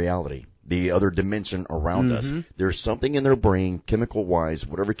alternate reality? The other dimension around us. There's something in their brain, chemical-wise,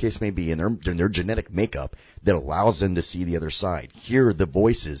 whatever case may be, in their genetic makeup that allows them to see the other side, hear the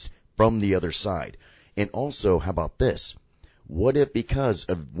voices from the other side. And also, how about this? What if because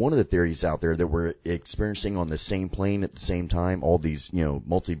of one of the theories out there that we're experiencing on the same plane at the same time, all these,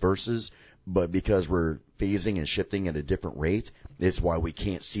 multiverses, but because we're phasing and shifting at a different rate, is why we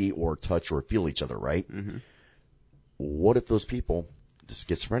can't see or touch or feel each other, right? What if those people, the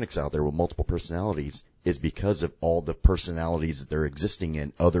schizophrenics out there with multiple personalities, is because of all the personalities that they're existing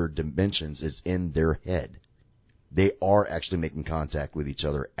in other dimensions is in their head? they are actually making contact with each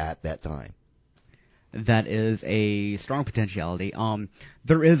other at that time. That is a strong potentiality.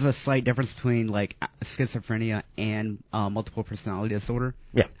 There is a slight difference between like schizophrenia and multiple personality disorder.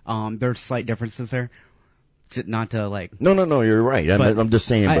 Yeah. There's slight differences there. Not to like. No, you're right. I'm just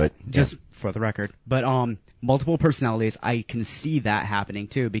saying, but just for the record. But multiple personalities, I can see that happening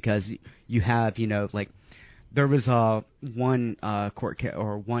too, because you have, like, there was one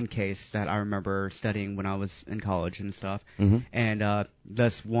one case that I remember studying when I was in college and stuff, and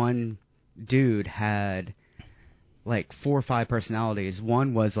this one dude had like 4 or 5 personalities.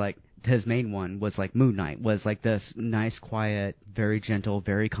 One was like, his main one was like Moon Knight, was like this nice, quiet, very gentle,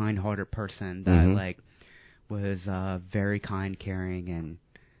 very kind-hearted person that like was very kind, caring, and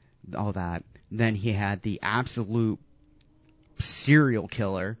all that. Then he had the absolute serial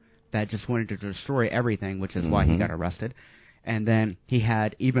killer that just wanted to destroy everything, which is why he got arrested. And then he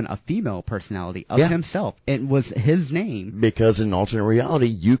had even a female personality of himself. It was his name. Because in alternate reality,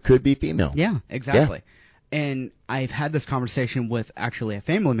 you could be female. Yeah, exactly. Yeah. And I've had this conversation with actually a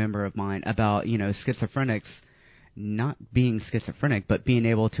family member of mine about, schizophrenics not being schizophrenic, but being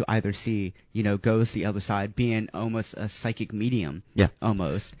able to either see, ghosts, the other side, being almost a psychic medium. Yeah.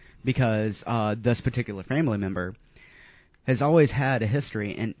 Almost. Because this particular family member has always had a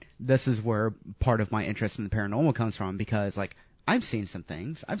history, and this is where part of my interest in the paranormal comes from, because, like, I've seen some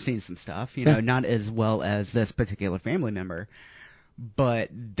things. I've seen some stuff, not as well as this particular family member, but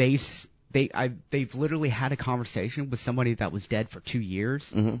they've literally had a conversation with somebody that was dead for 2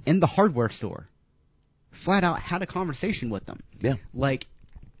 years in the hardware store. Flat out had a conversation with them. Yeah. Like,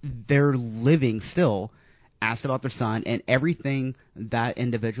 they're living still, asked about their son, and everything that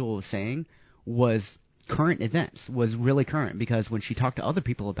individual was saying was current events, was really current, because when she talked to other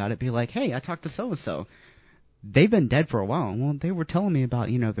people about it, be like, hey, I talked to so-and-so. They've been dead for a while. Well, they were telling me about,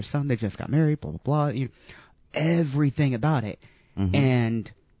 their son, they just got married, blah, blah, blah, everything about it.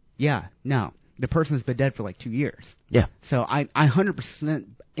 And, yeah, no, the person's been dead for like 2 years. Yeah. So I 100%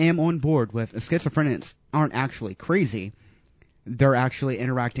 am on board with schizophrenics aren't actually crazy. They're actually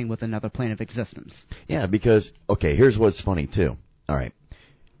interacting with another plane of existence. Yeah, because, okay, here's what's funny, too. All right.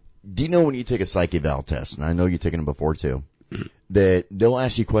 Do you know when you take a psych eval test, and I know you've taken them before, too, that they'll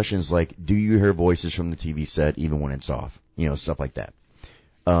ask you questions like, do you hear voices from the TV set even when it's off? Stuff like that.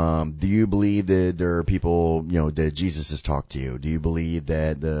 Do you believe that there are people, that Jesus has talked to you? Do you believe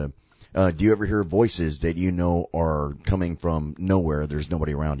that do you ever hear voices that are coming from nowhere, there's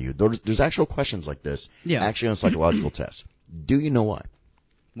nobody around you? There's actual questions like this, actually on psychological tests. Do you know why?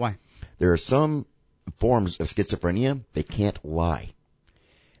 Why? There are some forms of schizophrenia, they can't lie.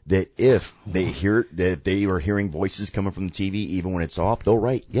 That if they hear that they are hearing voices coming from the TV even when it's off, they'll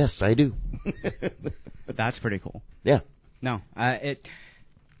write, yes, I do. That's pretty cool. Yeah. No,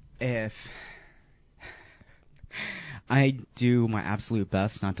 if I do my absolute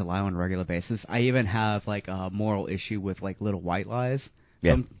best not to lie on a regular basis. I even have like a moral issue with like little white lies.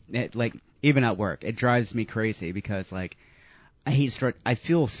 Yeah. Like even at work, it drives me crazy because like I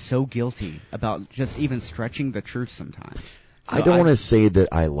feel so guilty about just even stretching the truth sometimes. So I don't want to say that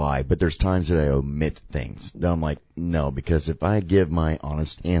I lie, but there's times that I omit things. That I'm like, no, because if I give my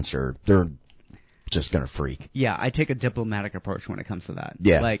honest answer, they're just gonna freak. Yeah, I take a diplomatic approach when it comes to that.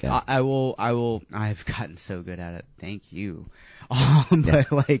 Yeah. Like, yeah. I will, I've gotten so good at it. Thank you.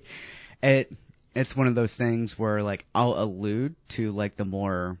 But like, it's one of those things where like, I'll allude to like the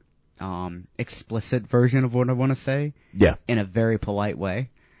more, explicit version of what I want to say. Yeah. In a very polite way.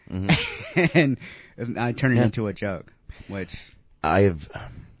 And I turn it into a joke, which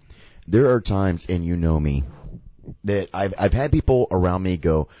there are times, and you know me, that I've had people around me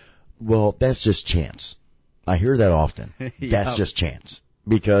go, well, that's just chance. I hear that often. That's just chance.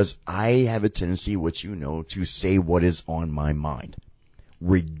 Because I have a tendency, which you know, to say what is on my mind,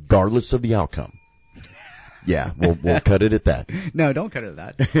 regardless of the outcome. Yeah, we'll cut it at that. No, don't cut it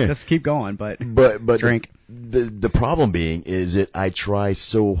at that. Just keep going, but drink. The problem being is that I try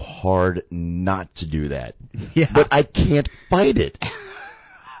so hard not to do that. Yeah. But I can't fight it.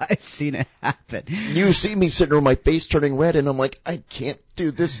 I've seen it happen. You see me sitting there with my face turning red, and I'm like, I can't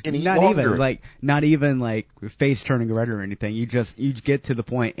do this any longer. Not even like face turning red or anything. You get to the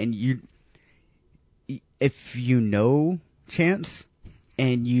point, and if you know Chance,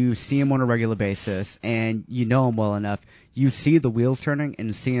 and you see him on a regular basis, and you know him well enough, you see the wheels turning,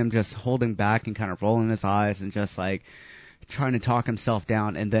 and see him just holding back and kind of rolling his eyes and just like trying to talk himself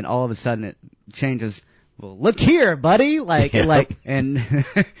down, and then all of a sudden it changes. Well, look here, buddy. And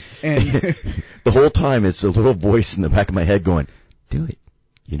the whole time it's a little voice in the back of my head going, do it.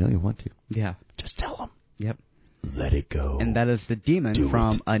 You know you want to. Yeah. Just tell him. Yep. Let it go. And that is the demon Do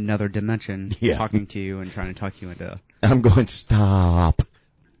from it. another dimension Yeah. talking to you and trying to talk you into. I'm going, stop.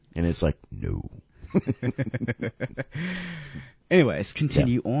 And it's like, no. Anyways,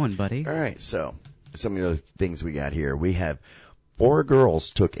 continue on, buddy. All right, so some of the things we got here. We have 4 girls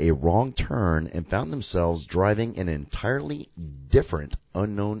took a wrong turn and found themselves driving in an entirely different,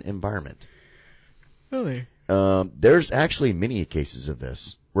 unknown environment. Really? There's actually many cases of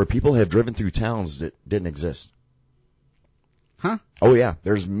this where people have driven through towns that didn't exist. Huh? Oh yeah,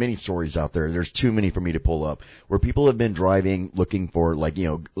 there's many stories out there. There's too many for me to pull up where people have been driving looking for like,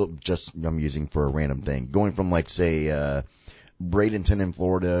 just I'm using for a random thing, going from like say Bradenton in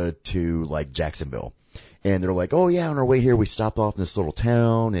Florida to like Jacksonville. And they're like, oh yeah, on our way here we stopped off in this little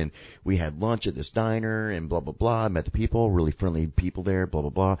town and we had lunch at this diner and blah blah blah. Met the people, really friendly people there, blah blah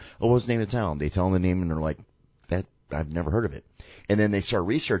blah. Oh, what's the name of the town? They tell them the name and they're like, that I've never heard of it. And then they start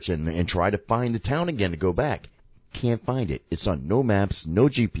researching and try to find the town again to go back. Can't find it. It's on no maps, no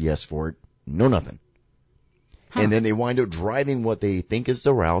GPS for it, no nothing. Huh. And then they wind up driving what they think is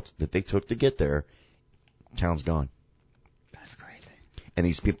the route that they took to get there. Town's gone. That's crazy. And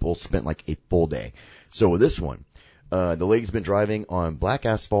these people spent like a full day. So with this one, the lady's been driving on black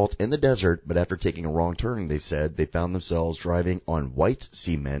asphalt in the desert, but after taking a wrong turn, they said they found themselves driving on white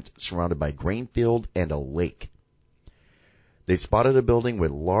cement surrounded by grain field and a lake. They spotted a building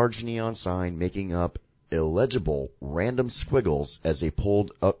with large neon sign making up illegible random squiggles as they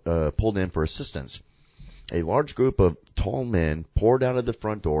pulled in for assistance. A large group of tall men poured out of the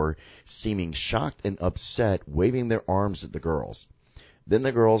front door, seeming shocked and upset, waving their arms at the girls. Then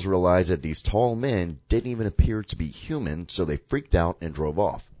the girls realized that these tall men didn't even appear to be human, so they freaked out and drove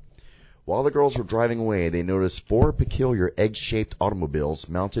off. While the girls were driving away, they noticed 4 peculiar egg-shaped automobiles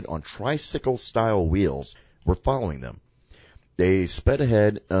mounted on tricycle-style wheels were following them. They sped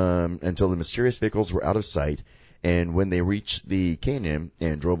ahead until the mysterious vehicles were out of sight, and when they reached the canyon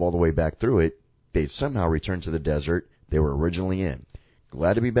and drove all the way back through it, they somehow returned to the desert they were originally in.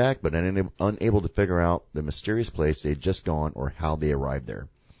 Glad to be back, but unable to figure out the mysterious place they'd just gone or how they arrived there.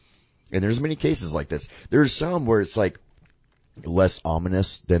 And there's many cases like this. There's some where it's like less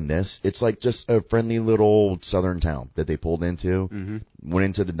ominous than this. It's like just a friendly little southern town that they pulled into, went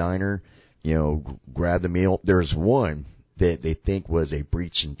into the diner, grabbed a meal. There's one that they think was a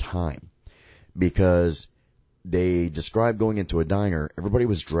breach in time because they described going into a diner. Everybody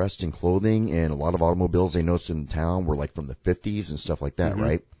was dressed in clothing, and a lot of automobiles they noticed in town were like from the 50s and stuff like that,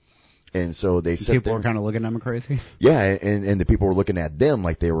 right? And so they said People were kind of looking at them crazy. yeah, and the people were looking at them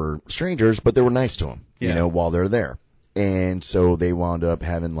like they were strangers, but they were nice to them, while they're there. And so they wound up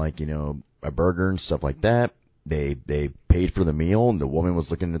having like, a burger and stuff like that. They paid for the meal, and the woman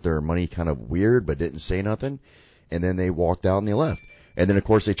was looking at their money kind of weird, but didn't say nothing. And then they walked out and they left. And then, of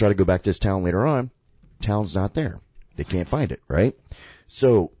course, they try to go back to this town later on. Town's not there. They can't find it, right?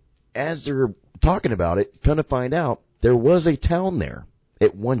 So as they're talking about it, come to find out, there was a town there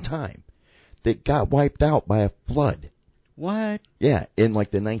at one time that got wiped out by a flood. What? Yeah, in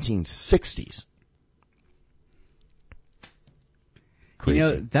like the 1960s.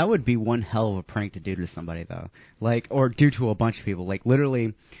 Crazy. That would be one hell of a prank to do to somebody, though. Like, or do to a bunch of people. Like,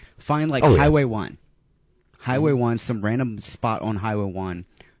 literally find like Highway 1. Highway 1, some random spot on Highway 1.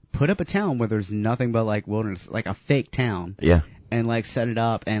 Put up a town where there's nothing but like wilderness, like a fake town. Yeah. And like set it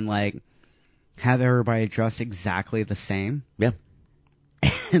up and like have everybody dressed exactly the same. Yeah.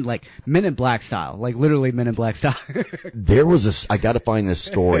 And like Men in Black style, like literally Men in Black style. There was I gotta find this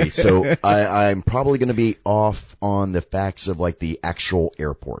story. So I'm probably gonna be off on the facts of like the actual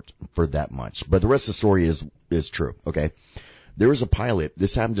airport for that much. But the rest of the story is true. Okay. There was a pilot,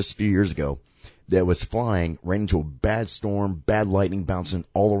 this happened just a few years ago, that was flying, ran into a bad storm, bad lightning bouncing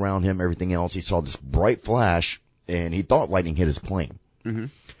all around him, everything else. He saw this bright flash, and he thought lightning hit his plane. Mm-hmm.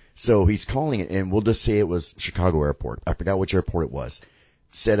 So he's calling it, and we'll just say it was Chicago Airport. I forgot which airport it was.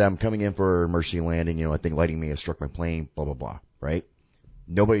 Said, I'm coming in for emergency landing. I think lightning may have struck my plane, blah, blah, blah, right?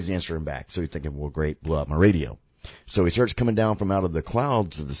 Nobody's answering back. So he's thinking, well, great, blew out my radio. So he starts coming down from out of the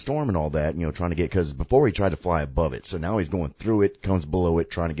clouds of the storm and all that, trying to get, because before he tried to fly above it. So now he's going through it, comes below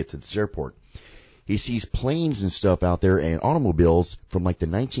it, trying to get to this airport. He sees planes and stuff out there and automobiles from like the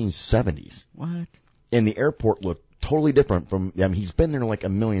 1970s. What? And the airport looked totally different he's been there like a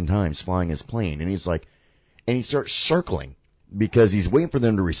million times flying his plane. And he's like, and he starts circling because he's waiting for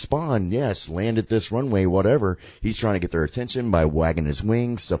them to respond. Yes, land at this runway, whatever. He's trying to get their attention by wagging his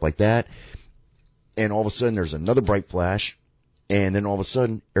wings, stuff like that. And all of a sudden there's another bright flash. And then all of a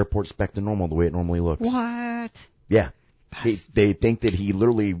sudden airport's back to normal the way it normally looks. What? Yeah. They think that he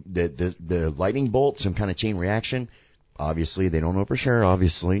literally, the lightning bolt, some kind of chain reaction. Obviously, they don't know for sure,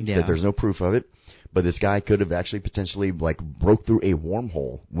 that there's no proof of it. But this guy could have actually potentially like broke through a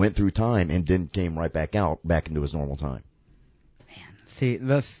wormhole, went through time, and then came right back out, back into his normal time. Man, see,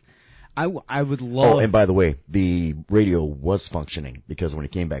 I would love... Oh, and by the way, the radio was functioning because when he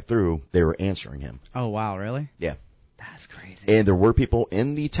came back through, they were answering him. Oh, wow, really? Yeah. That's crazy. And there were people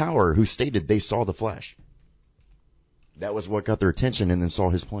in the tower who stated they saw the Flash. That was what got their attention, and then saw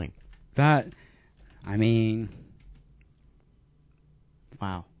his plane.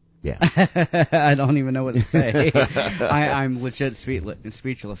 Wow. Yeah. I don't even know what to say. I'm legit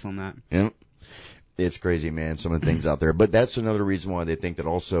speechless on that. Yeah. It's crazy, man, some of the things out there. But that's another reason why they think that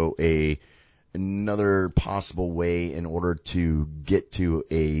also another possible way in order to get to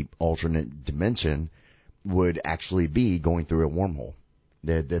a alternate dimension would actually be going through a wormhole.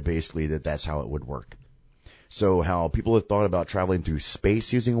 That basically that's how it would work. So how people have thought about traveling through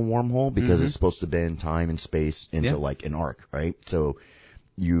space using a wormhole because it's supposed to bend time and space into like an arc, right? So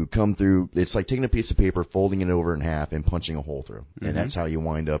you come through, it's like taking a piece of paper, folding it over in half, and punching a hole through. And that's how you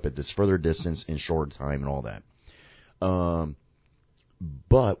wind up at this further distance in short time and all that.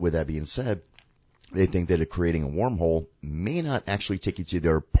 But with that being said, they think that creating a wormhole may not actually take you to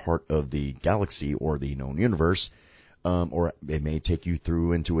their part of the galaxy or the known universe, or it may take you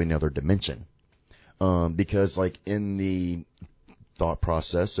through into another dimension. Because like in the thought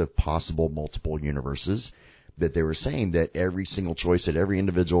process of possible multiple universes, that they were saying that every single choice that every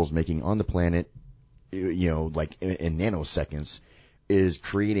individual is making on the planet, like in nanoseconds, is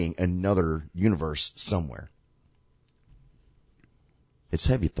creating another universe somewhere. It's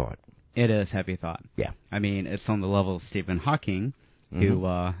heavy thought. It is heavy thought. Yeah. I mean, it's on the level of Stephen Hawking, who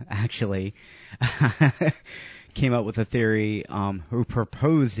actually came up with a theory, who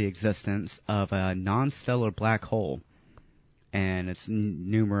proposed the existence of a non-stellar black hole. And it's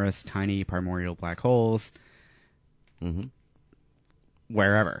numerous tiny primordial black holes.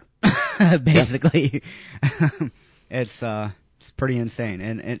 Wherever, basically. It's pretty insane,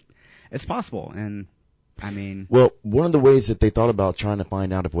 and it's possible. And I mean, well, one of the ways that they thought about trying to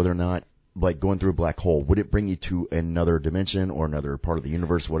find out if whether or not, like going through a black hole, would it bring you to another dimension or another part of the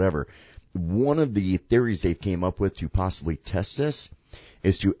universe, whatever. One of the theories they came up with to possibly test this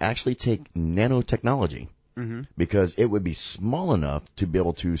is to actually take nanotechnology. Because it would be small enough to be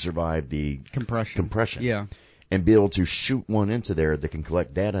able to survive the compression. Yeah. And be able to shoot one into there that can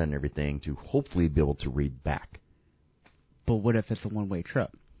collect data and everything to hopefully be able to read back. But what if it's a one-way trip?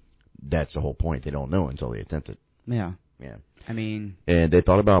 That's the whole point. They don't know until they attempt it. Yeah. Yeah. I mean... And they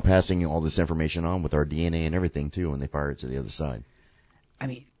thought about passing all this information on with our DNA and everything, too, when they fire it to the other side. I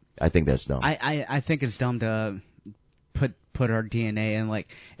mean... I think that's dumb. I think it's dumb to put our DNA in, like,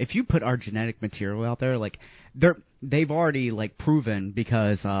 if you put our genetic material out there, like, they've already, like, proven,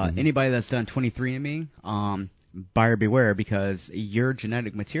 because anybody that's done 23andMe, buyer beware, because your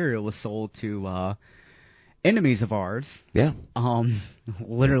genetic material was sold to enemies of ours. Yeah.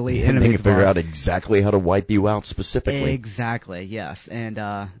 Literally and enemies of ours. they can figure out exactly how to wipe you out specifically. Exactly, yes.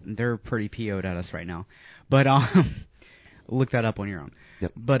 And they're pretty PO'd at us right now. But look that up on your own.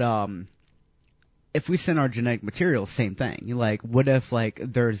 Yep. But if we send our genetic material, same thing. Like, what if, like,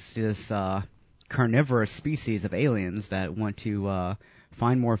 there's this carnivorous species of aliens that want to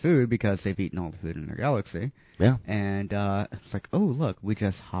find more food because they've eaten all the food in their galaxy? Yeah. And it's like, oh, look, we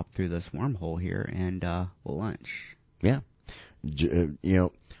just hopped through this wormhole here and lunch. Yeah.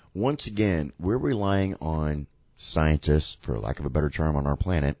 Once again, we're relying on scientists, for lack of a better term, on our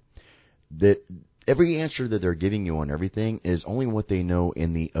planet, that every answer that they're giving you on everything is only what they know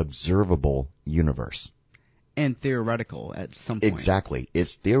in the observable universe. And theoretical at some point. Exactly.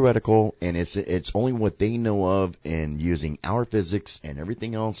 It's theoretical, and it's only what they know of, and using our physics and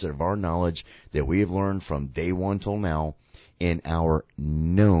everything else of our knowledge that we have learned from day one till now in our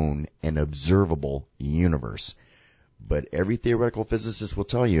known and observable universe. But every theoretical physicist will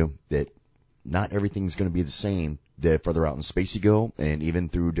tell you that not everything's going to be the same. The further out in space you go, and even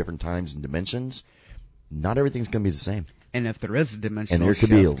through different times and dimensions, not everything's going to be the same. And if there is a dimensional and there could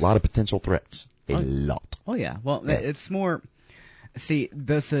be a lot of potential threats. A lot. Oh, yeah. Well, yeah. It's more... See,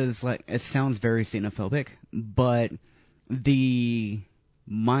 this is like... It sounds very xenophobic, but the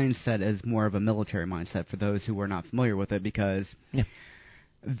mindset is more of a military mindset for those who are not familiar with it, because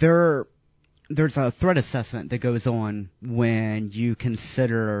there's a threat assessment that goes on when you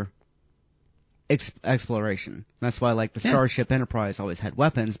consider exploration. That's why, like, the Starship Enterprise always had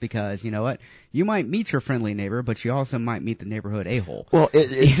weapons, because, you know what? You might meet your friendly neighbor, but you also might meet the neighborhood a-hole. Well,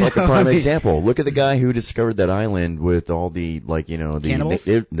 it's like a prime example. Look at the guy who discovered that island with all the, like,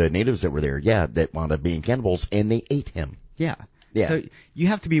 the natives that were there. Yeah, that wound up being cannibals, and they ate him. Yeah. Yeah. So you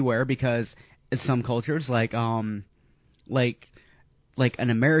have to be aware, because in some cultures, like like an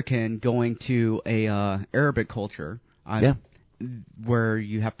American going to a Arabic culture, Yeah. where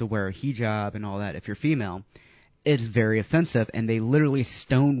you have to wear a hijab and all that if you're female, it's very offensive, and they literally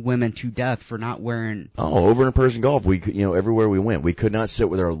stoned women to death for not wearing. Oh, over in Persian Gulf, we could, everywhere we went, we could not sit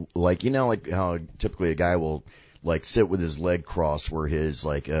with our, like how typically a guy will like sit with his leg crossed where his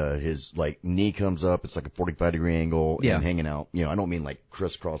knee comes up, it's like a 45-degree angle Yeah. and hanging out. I don't mean like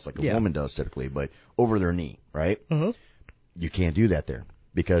crisscross like a Yeah. woman does typically, but over their knee, right? Uh-huh. You can't do that there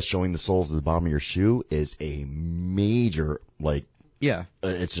because showing the soles of the bottom of your shoe is a major, like, Yeah.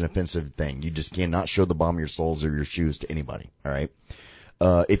 it's an offensive thing. You just cannot show the bottom of your soles or your shoes to anybody. All right.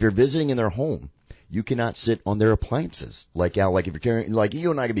 If you're visiting in their home, you cannot sit on their appliances. Like if you're carrying, like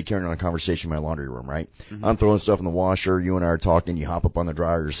you and I could be carrying on a conversation in my laundry room, right? Mm-hmm. I'm throwing stuff in the washer. You and I are talking. You hop up on the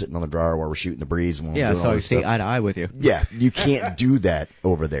dryer. You're sitting on the dryer while we're shooting the breeze. And Yeah, we're doing so all I this stay stuff. eye to eye with you. Yeah, you can't do that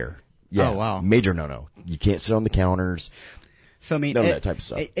over there. Yeah. Oh, wow. Major no-no. You can't sit on the counters. So I mean, None of that type of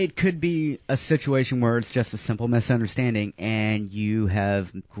stuff. It could be a situation where it's just a simple misunderstanding, and you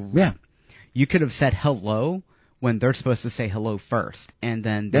have Yeah. you could have said hello when they're supposed to say hello first, and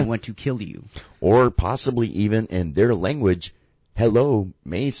then they Yeah. went to kill you. Or possibly even in their language, hello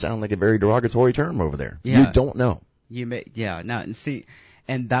may sound like a very derogatory term over there. Yeah. You don't know. And see,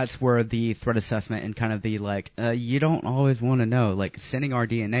 and that's where the threat assessment and kind of the you don't always want to know, like sending our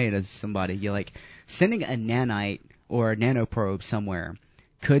DNA to somebody, you like sending a nanite or a nanoprobe somewhere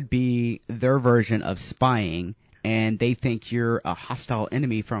could be their version of spying, and they think you're a hostile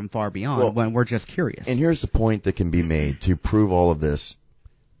enemy from far beyond when we're just curious. And here's the point that can be made to prove all of this.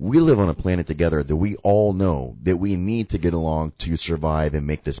 We live on a planet together that we all know that we need to get along to survive and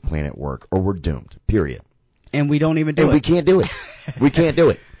make this planet work, or we're doomed, period. And we don't even do And it. we can't do it. We can't do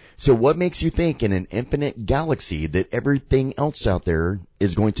it. So what makes you think in an infinite galaxy that everything else out there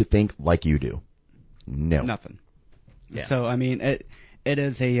is going to think like you do? No. Nothing. Yeah. So, I mean, it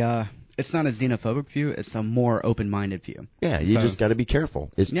is it's not a xenophobic view, it's a more open-minded view. Yeah, you just got to be careful.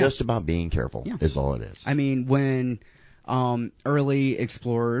 It's Yeah. just about being careful Yeah. is all it is. I mean, when early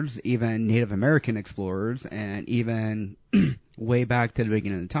explorers, even Native American explorers, and even way back to the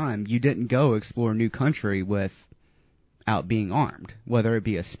beginning of time, you didn't go explore a new country without being armed, whether it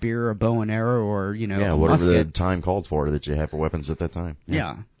be a spear, a bow and arrow, or, Yeah, a whatever the musket. time called for that you have for weapons at that time.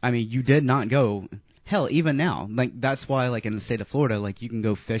 Yeah. I mean, you did not go. Hell, even now, like that's why, like in the state of Florida, like you can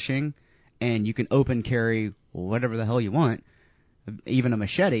go fishing, and you can open carry whatever the hell you want, even a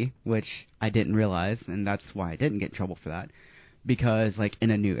machete, which I didn't realize, and that's why I didn't get in trouble for that, because like in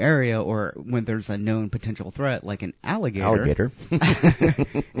a new area or when there's a known potential threat, like an alligator.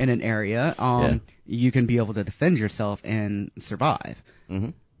 In an area, you can be able to defend yourself and survive. Mm-hmm.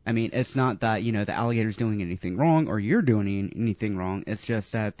 I mean, it's not that, the alligator's doing anything wrong or you're doing anything wrong. It's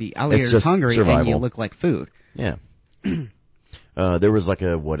just that the alligator's just hungry survival. and you look like food. Yeah. There was like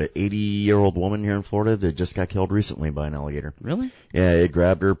an 80-year-old woman here in Florida that just got killed recently by an alligator. Really? Yeah, it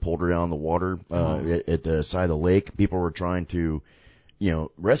grabbed her, pulled her down the water, at the side of the lake. People were trying to,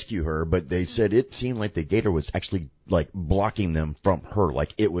 rescue her, but they said it seemed like the gator was actually like blocking them from her.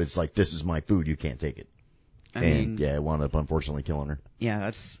 Like it was like, this is my food, you can't take it. I mean, it wound up unfortunately killing her. yeah,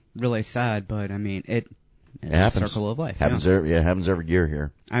 that's really sad, but I mean, it's It happens. a circle of life. Happens yeah. it happens every year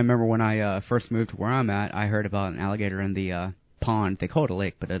here. I remember when I first moved to where I'm at, I heard about an alligator in the pond. They call it a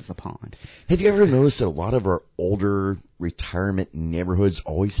lake, but it's a pond. Have you ever noticed that a lot of our older retirement neighborhoods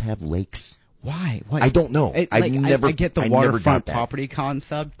always have lakes? Why? I don't know. I get the I never waterfront got that. property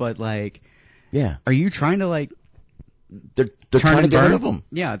concept, but like, Yeah. are you trying to like They're turn trying to and get burn? rid of them.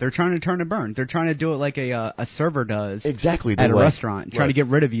 Yeah, they're trying to turn and burn. They're trying to do it like a server does Exactly. at They're a like, restaurant, trying to get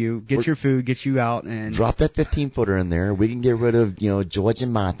rid of you, get your food, get you out, and drop that 15-footer in there. We can get rid of, George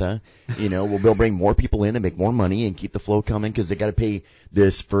and Martha. We'll bring more people in and make more money and keep the flow coming because they got to pay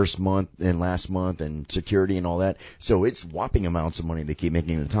this first month and last month and security and all that. So it's whopping amounts of money they keep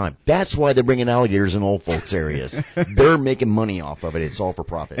making at the time. That's why they're bringing alligators in old folks areas. They're making money off of it. It's all for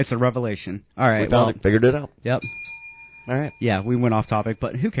profit. it's a revelation. All right, We found it, figured it out. Yep. All right. Yeah, we went off topic,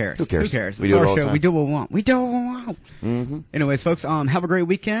 but who cares? Who cares? Who cares? We It's do it our all the show. time. We do what we want. We do what we want. Mm-hmm. Anyways, folks, have a great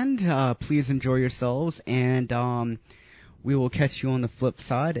weekend. Please enjoy yourselves, and we will catch you on the flip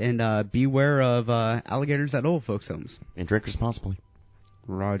side. And beware of alligators at old folks' homes. And drink responsibly.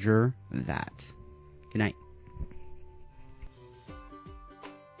 Roger that. Good night.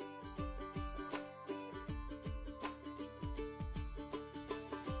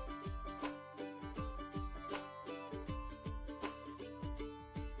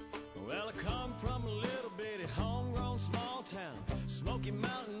 Well, I come from a little bitty homegrown small town. Smoky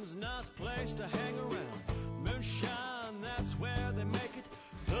Mountains, nice place to hang around. Moonshine, that's where they make it.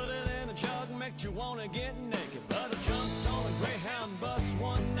 Put it in a jug, make you wanna get naked.